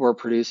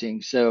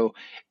producing. So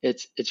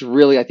it's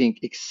really, I think,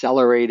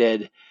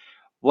 accelerated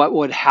what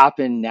would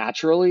happen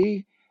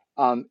naturally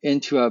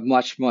into a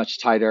much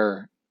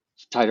tighter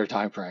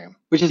time frame,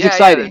 which is Yeah,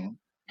 exciting.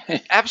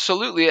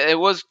 absolutely. It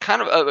was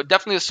kind of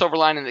definitely a silver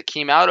lining that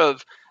came out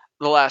of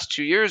the last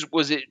 2 years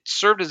was it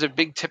served as a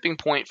big tipping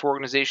point for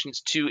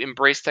organizations to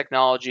embrace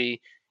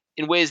technology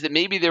in ways that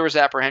maybe there was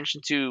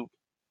apprehension to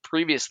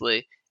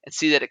previously, and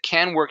see that it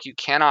can work, you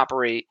can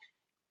operate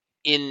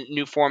in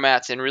new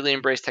formats and really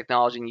embrace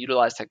technology and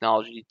utilize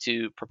technology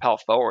to propel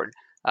forward.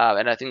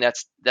 And I think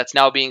that's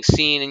now being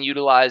seen and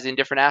utilized in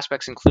different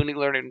aspects, including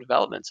learning and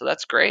development. So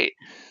that's great.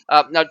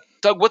 Now,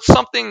 Doug, what's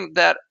something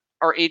that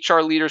our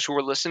HR leaders who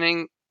are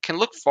listening can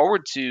look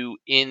forward to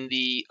in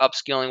the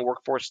upskilling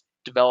workforce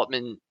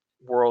development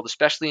world,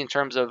 especially in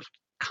terms of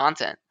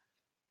content?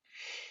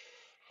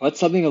 What's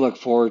something to look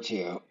forward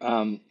to?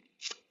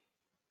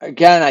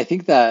 Again, I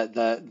think that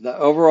the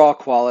overall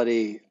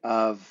quality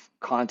of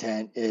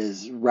content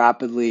is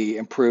rapidly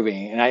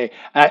improving, and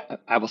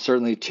I will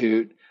certainly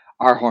toot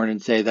our horn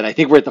and say that I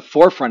think we're at the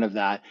forefront of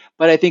that.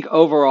 But I think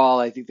overall,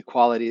 I think the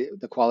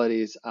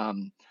qualities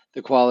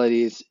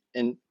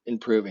in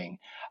improving.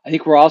 I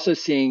think we're also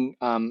seeing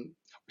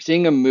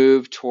a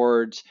move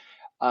towards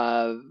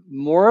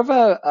more of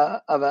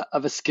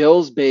a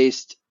skills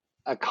based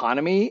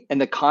economy, and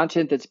the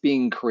content that's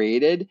being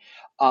created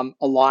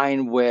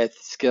align with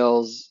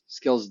skills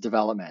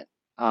development.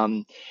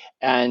 Um,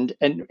 and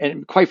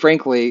quite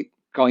frankly,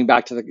 going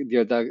back to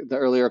the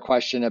earlier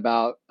question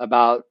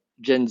about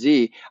Gen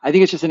Z, I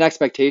think it's just an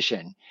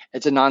expectation.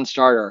 It's a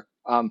non-starter.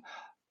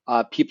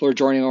 People are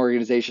joining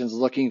organizations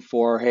looking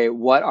for, hey,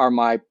 what are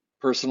my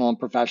personal and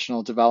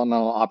professional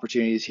developmental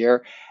opportunities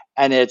here?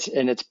 And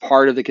it's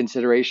part of the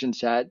consideration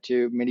set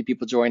to many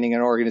people joining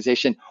an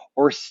organization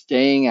or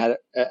staying at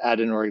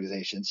an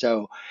organization.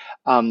 So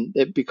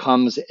it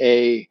becomes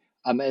an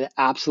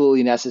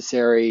absolutely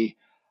necessary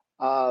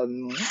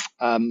um,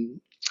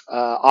 um,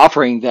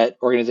 offering that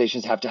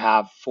organizations have to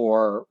have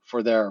for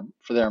their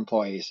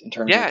employees in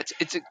terms Yeah, of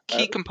it's a uh,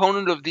 key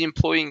component of the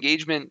employee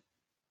engagement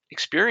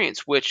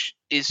experience, which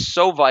is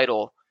so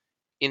vital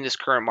in this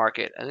current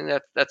market. I think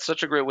that's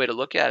such a great way to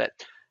look at it.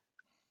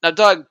 Now,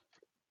 Doug,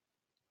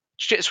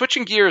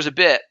 switching gears a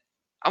bit,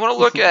 I want to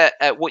look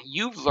at what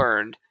you've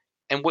learned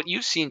and what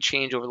you've seen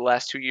change over the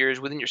last 2 years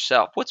within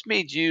yourself. What's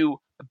made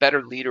you a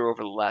better leader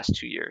over the last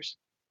 2 years?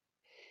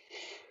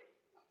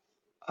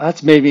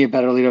 That's made me a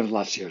better leader over the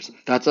last years.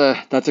 That's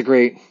a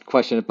great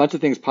question. A bunch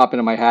of things pop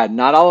into my head.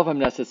 Not all of them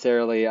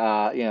necessarily,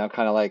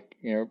 kind of like,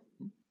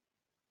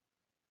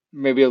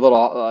 maybe a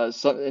little,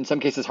 in some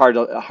cases hard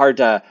to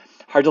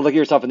look at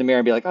yourself in the mirror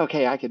and be like,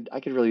 okay, I could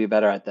really be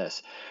better at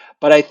this.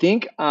 But I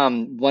think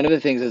one of the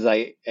things is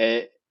I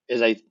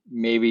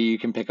maybe you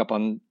can pick up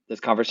on this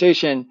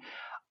conversation.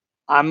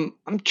 I'm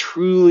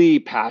truly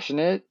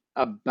passionate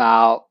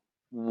about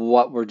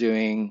what we're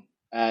doing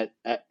at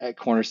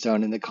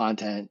Cornerstone and the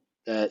content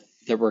that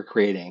we're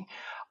creating.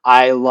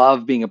 I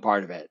love being a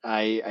part of it.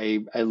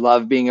 I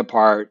love being a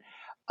part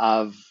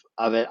of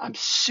it. I'm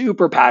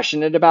super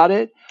passionate about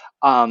it.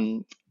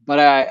 But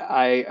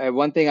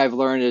one thing I've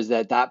learned is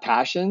that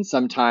passion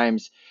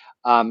sometimes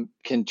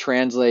can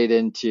translate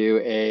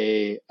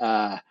into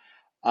not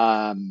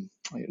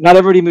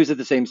everybody moves at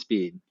the same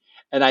speed.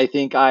 And I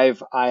think I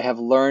have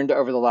learned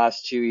over the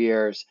last 2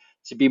 years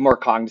to be more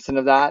cognizant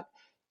of that,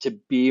 to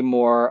be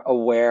more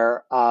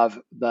aware of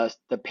the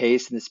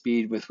pace and the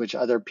speed with which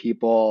other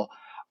people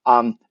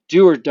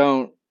do or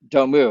don't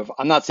move.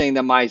 I'm not saying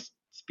that my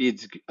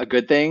speed's a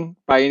good thing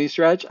by any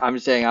stretch. I'm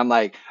just saying I'm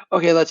like,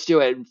 okay, let's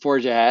do it and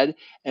forge ahead.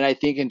 And I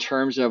think in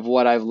terms of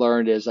what I've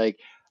learned is like,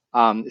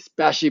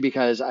 especially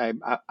because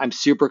I'm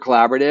super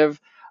collaborative.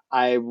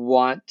 I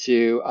want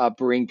to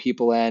bring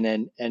people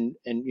in, and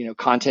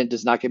content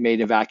does not get made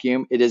in a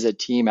vacuum. It is a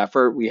team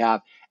effort. We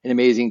have an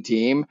amazing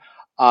team,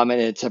 and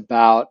it's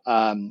about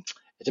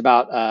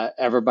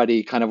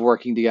everybody kind of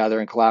working together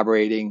and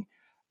collaborating,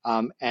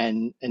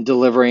 and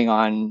delivering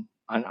on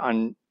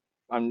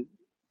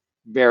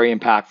very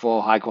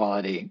impactful, high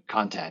quality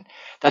content.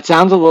 That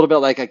sounds a little bit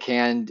like a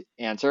canned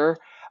answer,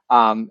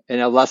 in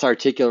a less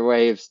articulate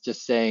way of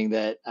just saying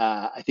that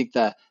I think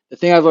the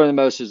thing I've learned the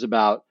most is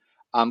about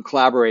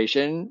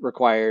collaboration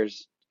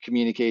requires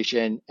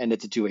communication, and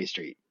it's a two-way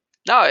street.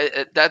 No,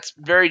 that's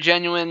very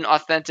genuine,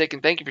 authentic,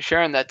 and thank you for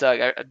sharing that,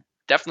 Doug. I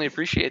definitely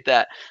appreciate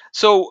that.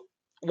 So,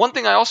 one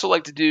thing I also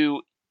like to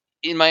do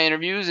in my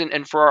interviews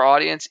and for our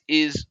audience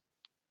is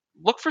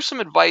look for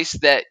some advice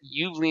that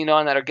you've leaned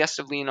on, that our guests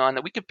have leaned on,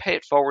 that we could pay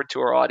it forward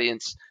to our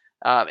audience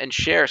and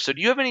share. So,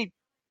 do you have any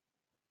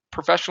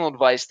professional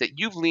advice that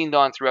you've leaned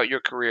on throughout your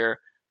career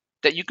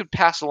that you could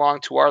pass along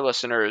to our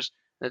listeners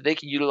that they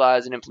can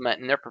utilize and implement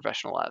in their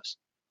professional lives?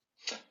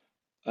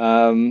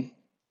 Um,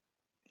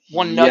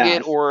 One nugget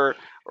yes. or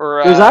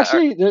It's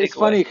takeaway.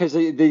 funny because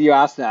you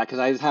asked that because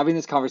I was having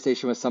this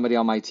conversation with somebody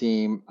on my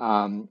team,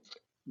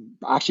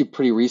 actually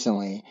pretty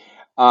recently.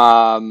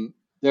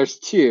 There's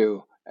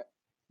two.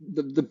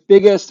 The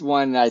biggest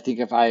one I think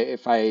if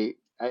I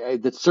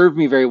that served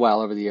me very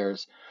well over the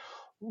years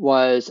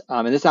was,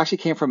 and this actually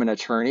came from an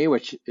attorney,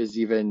 which is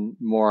even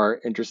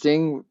more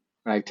interesting.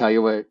 When I tell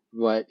you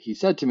what he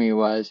said to me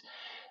was,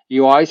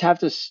 you always have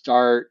to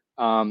start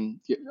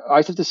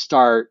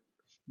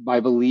by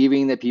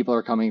believing that people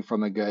are coming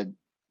from a good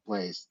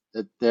place,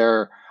 that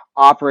they're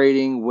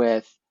operating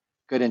with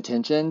good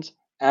intentions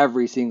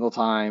every single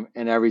time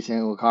in every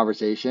single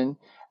conversation,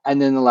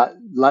 and then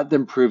let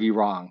them prove you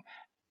wrong.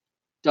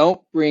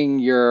 Don't bring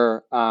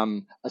your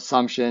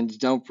assumptions.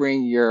 Don't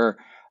bring your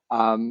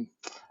um,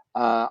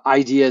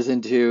 ideas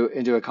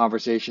into a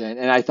conversation.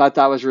 And I thought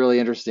that was really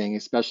interesting,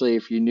 especially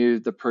if you knew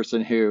the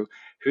person who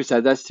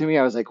said this to me.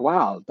 I was like,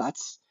 wow,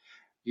 that's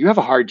you have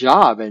a hard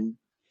job, and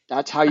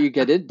that's how you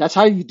get it. That's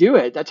how you do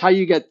it. That's how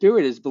you get through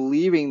it, is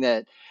believing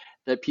that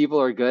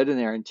people are good and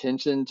their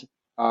intentions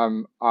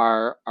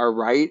are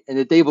right, and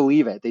that they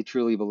believe it. They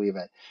truly believe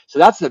it. So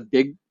that's the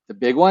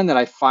big one that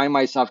I find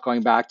myself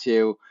going back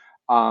to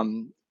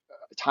um,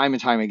 time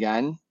and time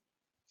again.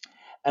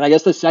 And I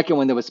guess the second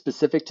one that was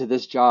specific to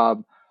this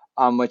job,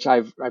 which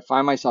I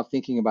find myself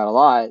thinking about a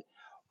lot,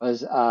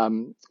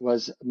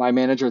 was my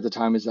manager at the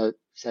time is that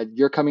said,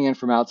 "You're coming in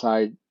from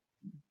outside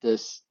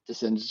this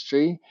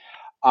industry.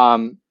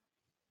 Um,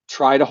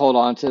 Try to hold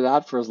on to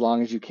that for as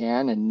long as you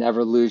can, and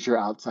never lose your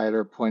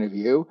outsider point of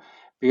view,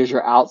 because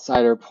your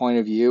outsider point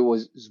of view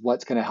is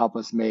what's going to help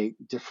us make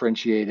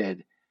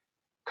differentiated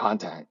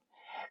content."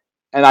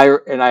 And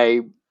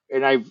I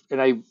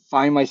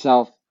find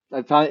myself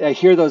I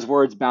hear those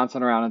words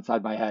bouncing around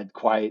inside my head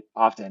quite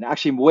often.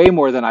 Actually, way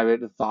more than I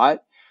would have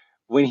thought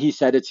when he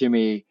said it to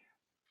me.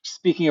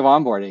 Speaking of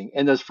onboarding,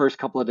 in those first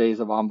couple of days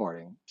of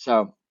onboarding,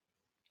 so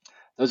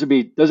those would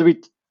be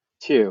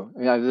two.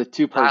 The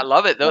two I part.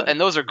 love it, Yeah. and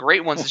those are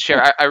great ones to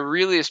share. I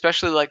really,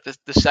 especially like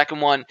the second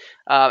one,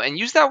 and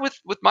use that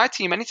with my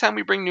team. Anytime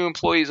we bring new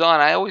employees on,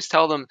 I always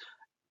tell them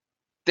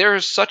there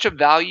is such a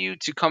value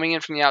to coming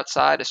in from the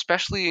outside,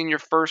 especially in your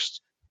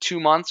first 2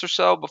 months or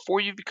so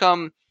before you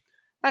become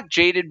not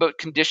jaded but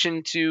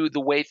conditioned to the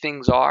way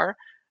things are.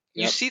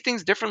 You Yep. see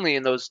things differently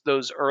in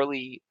those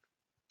early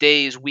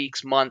days,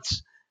 weeks,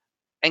 months,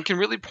 and can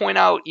really point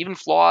out even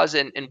flaws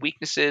and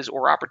weaknesses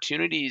or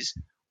opportunities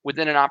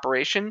within an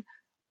operation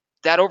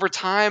that over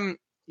time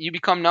you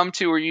become numb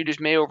to or you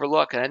just may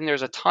overlook. And I think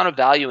there's a ton of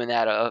value in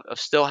that of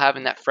still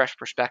having that fresh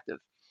perspective.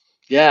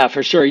 Yeah,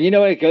 for sure.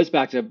 It goes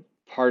back to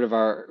part of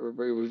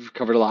we've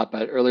covered a lot,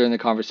 but earlier in the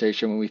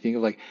conversation, when we think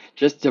of like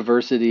just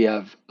diversity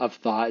of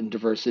thought and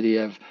diversity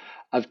of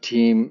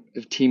team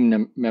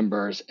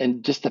members,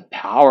 and just the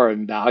power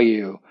and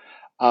value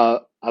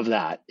of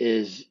that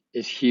is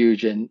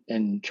huge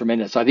and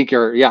tremendous. So I think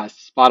you're, yeah,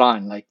 spot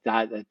on like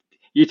that.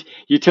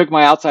 You took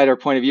my outsider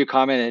point of view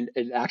comment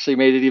and actually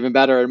made it even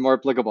better and more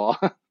applicable.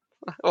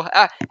 Well,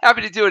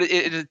 happy to do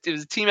it. It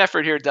was a team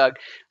effort here, Doug.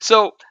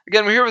 So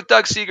again, we're here with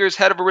Doug Seegers,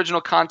 head of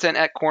original content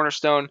at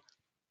Cornerstone.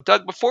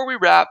 Doug, before we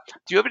wrap,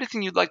 do you have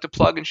anything you'd like to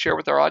plug and share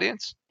with our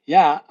audience?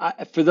 Yeah,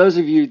 for those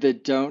of you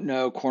that don't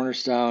know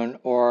Cornerstone,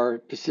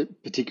 or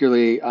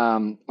particularly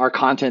our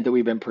content that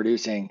we've been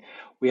producing,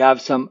 we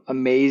have some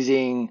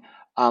amazing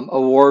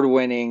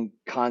award-winning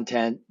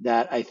content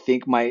that I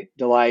think might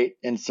delight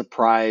and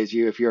surprise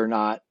you if you're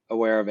not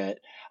aware of it.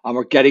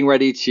 We're getting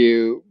ready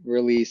to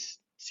release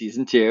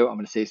season two. I'm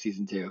going to say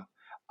season two.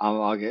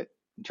 I'll get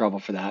in trouble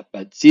for that,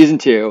 but season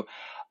two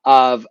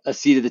of A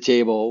Seat at the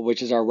Table,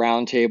 which is our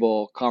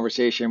roundtable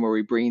conversation where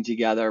we bring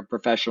together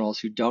professionals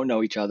who don't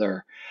know each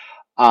other,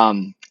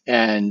 and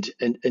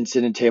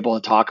sit at a table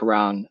and talk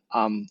around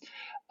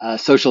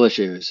social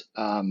issues,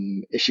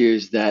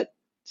 issues that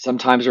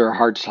sometimes are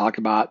hard to talk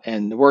about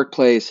in the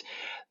workplace.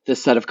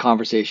 This set of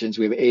conversations,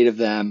 we have 8 of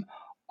them,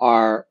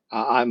 are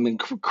I'm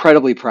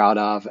incredibly proud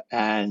of,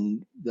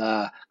 and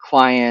the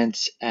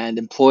clients and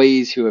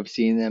employees who have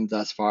seen them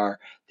thus far,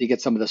 they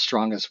get some of the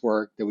strongest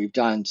work that we've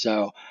done.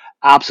 So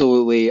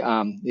absolutely,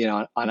 on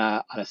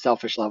a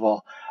selfish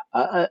level,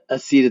 a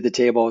seat at the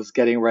table is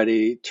getting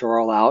ready to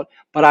roll out.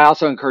 But I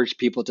also encourage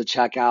people to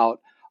check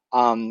out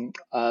the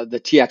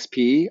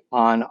TXP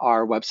on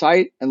our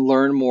website and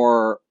learn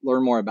more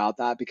about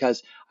that,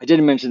 because I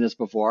didn't mention this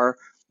before.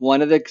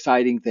 One of the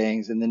exciting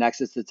things and the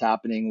nexus that's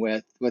happening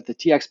with the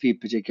TXP in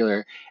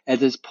particular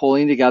is it's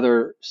pulling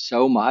together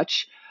so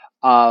much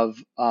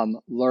of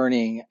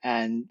learning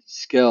and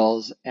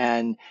skills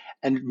and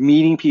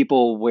meeting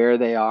people where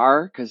they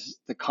are, because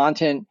the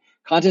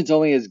content's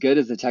only as good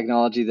as the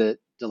technology that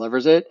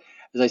delivers it.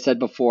 As I said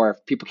before,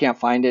 if people can't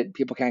find it,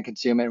 people can't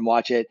consume it and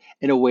watch it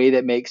in a way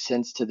that makes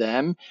sense to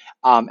them.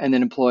 And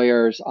then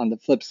employers, on the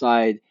flip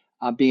side,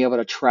 being able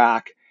to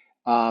track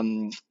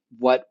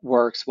what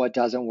works, what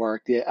doesn't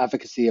work, the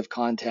efficacy of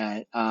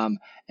content, and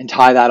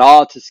tie that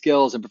all to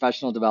skills and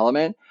professional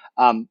development.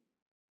 Um,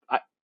 I,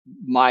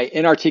 my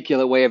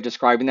inarticulate way of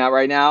describing that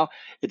right now,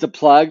 it's a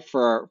plug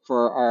for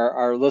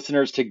our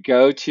listeners to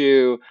go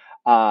to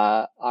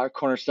our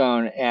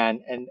Cornerstone,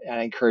 and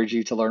I encourage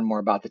you to learn more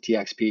about the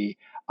TXP,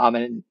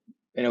 and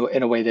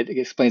in a way that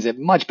explains it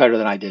much better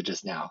than I did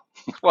just now.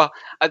 Well,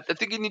 I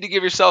think you need to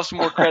give yourself some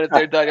more credit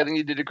there, Doug. I think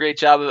you did a great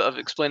job of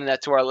explaining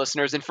that to our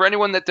listeners. And for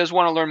anyone that does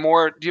want to learn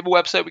more, do you have a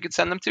website we could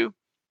send them to?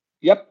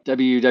 Yep,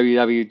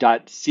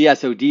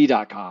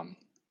 www.csod.com.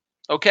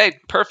 Okay,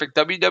 perfect.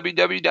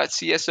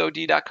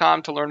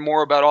 www.csod.com to learn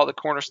more about all the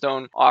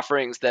Cornerstone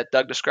offerings that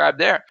Doug described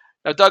there.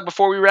 Now, Doug,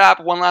 before we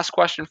wrap, one last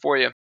question for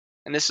you.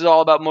 And this is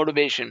all about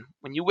motivation.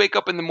 When you wake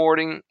up in the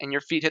morning and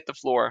your feet hit the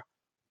floor,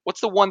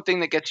 what's the one thing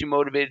that gets you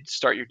motivated to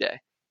start your day?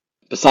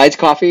 Besides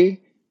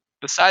coffee?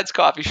 Besides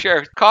coffee,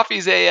 sure.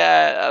 Coffee's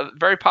a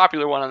very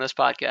popular one on this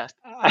podcast.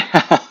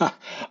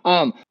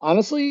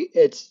 Honestly,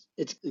 it's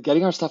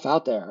getting our stuff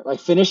out there, like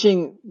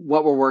finishing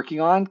what we're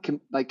working on,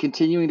 like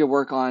continuing to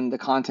work on the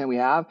content we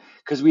have,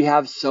 because we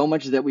have so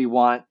much that we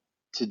want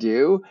to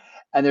do,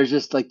 and there's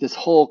just like this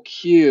whole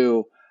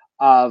queue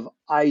of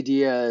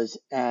ideas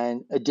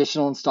and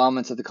additional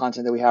installments of the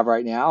content that we have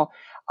right now.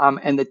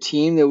 And the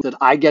team that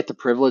I get the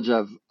privilege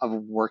of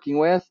working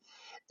with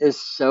is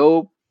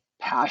so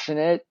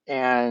passionate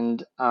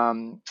and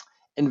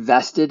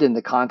invested in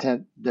the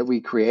content that we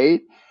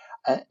create.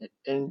 Uh,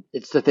 and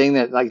it's the thing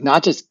that like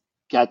not just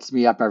gets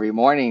me up every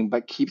morning,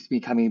 but keeps me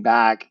coming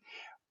back,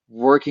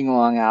 working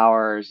long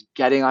hours,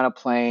 getting on a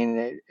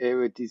plane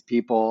with these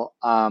people.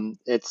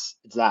 It's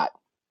that.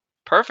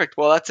 Perfect.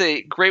 Well, that's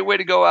a great way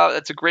to go out.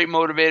 That's a great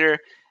motivator.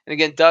 And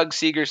again, Doug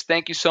Seegers,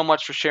 thank you so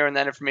much for sharing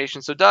that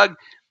information. So, Doug,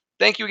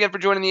 thank you again for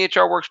joining the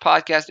HR Works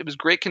podcast. It was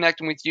great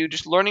connecting with you,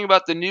 just learning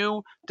about the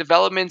new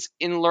developments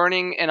in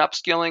learning and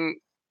upskilling.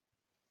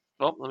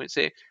 Well, let me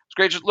say, it's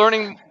great just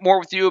learning more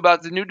with you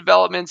about the new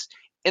developments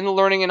in the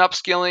learning and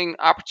upskilling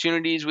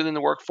opportunities within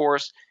the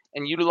workforce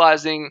and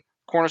utilizing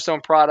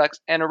Cornerstone products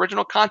and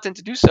original content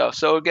to do so.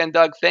 So, again,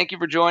 Doug, thank you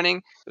for joining.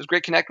 It was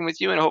great connecting with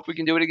you, and I hope we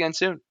can do it again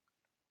soon.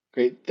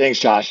 Great. Thanks,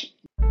 Josh.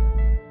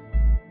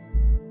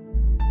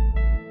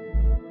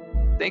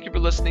 Thank you for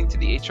listening to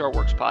the HR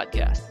Works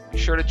podcast. Be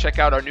sure to check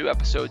out our new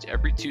episodes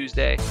every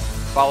Tuesday.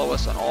 Follow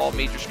us on all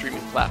major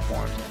streaming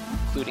platforms,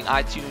 including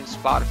iTunes,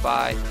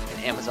 Spotify,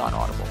 and Amazon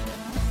Audible.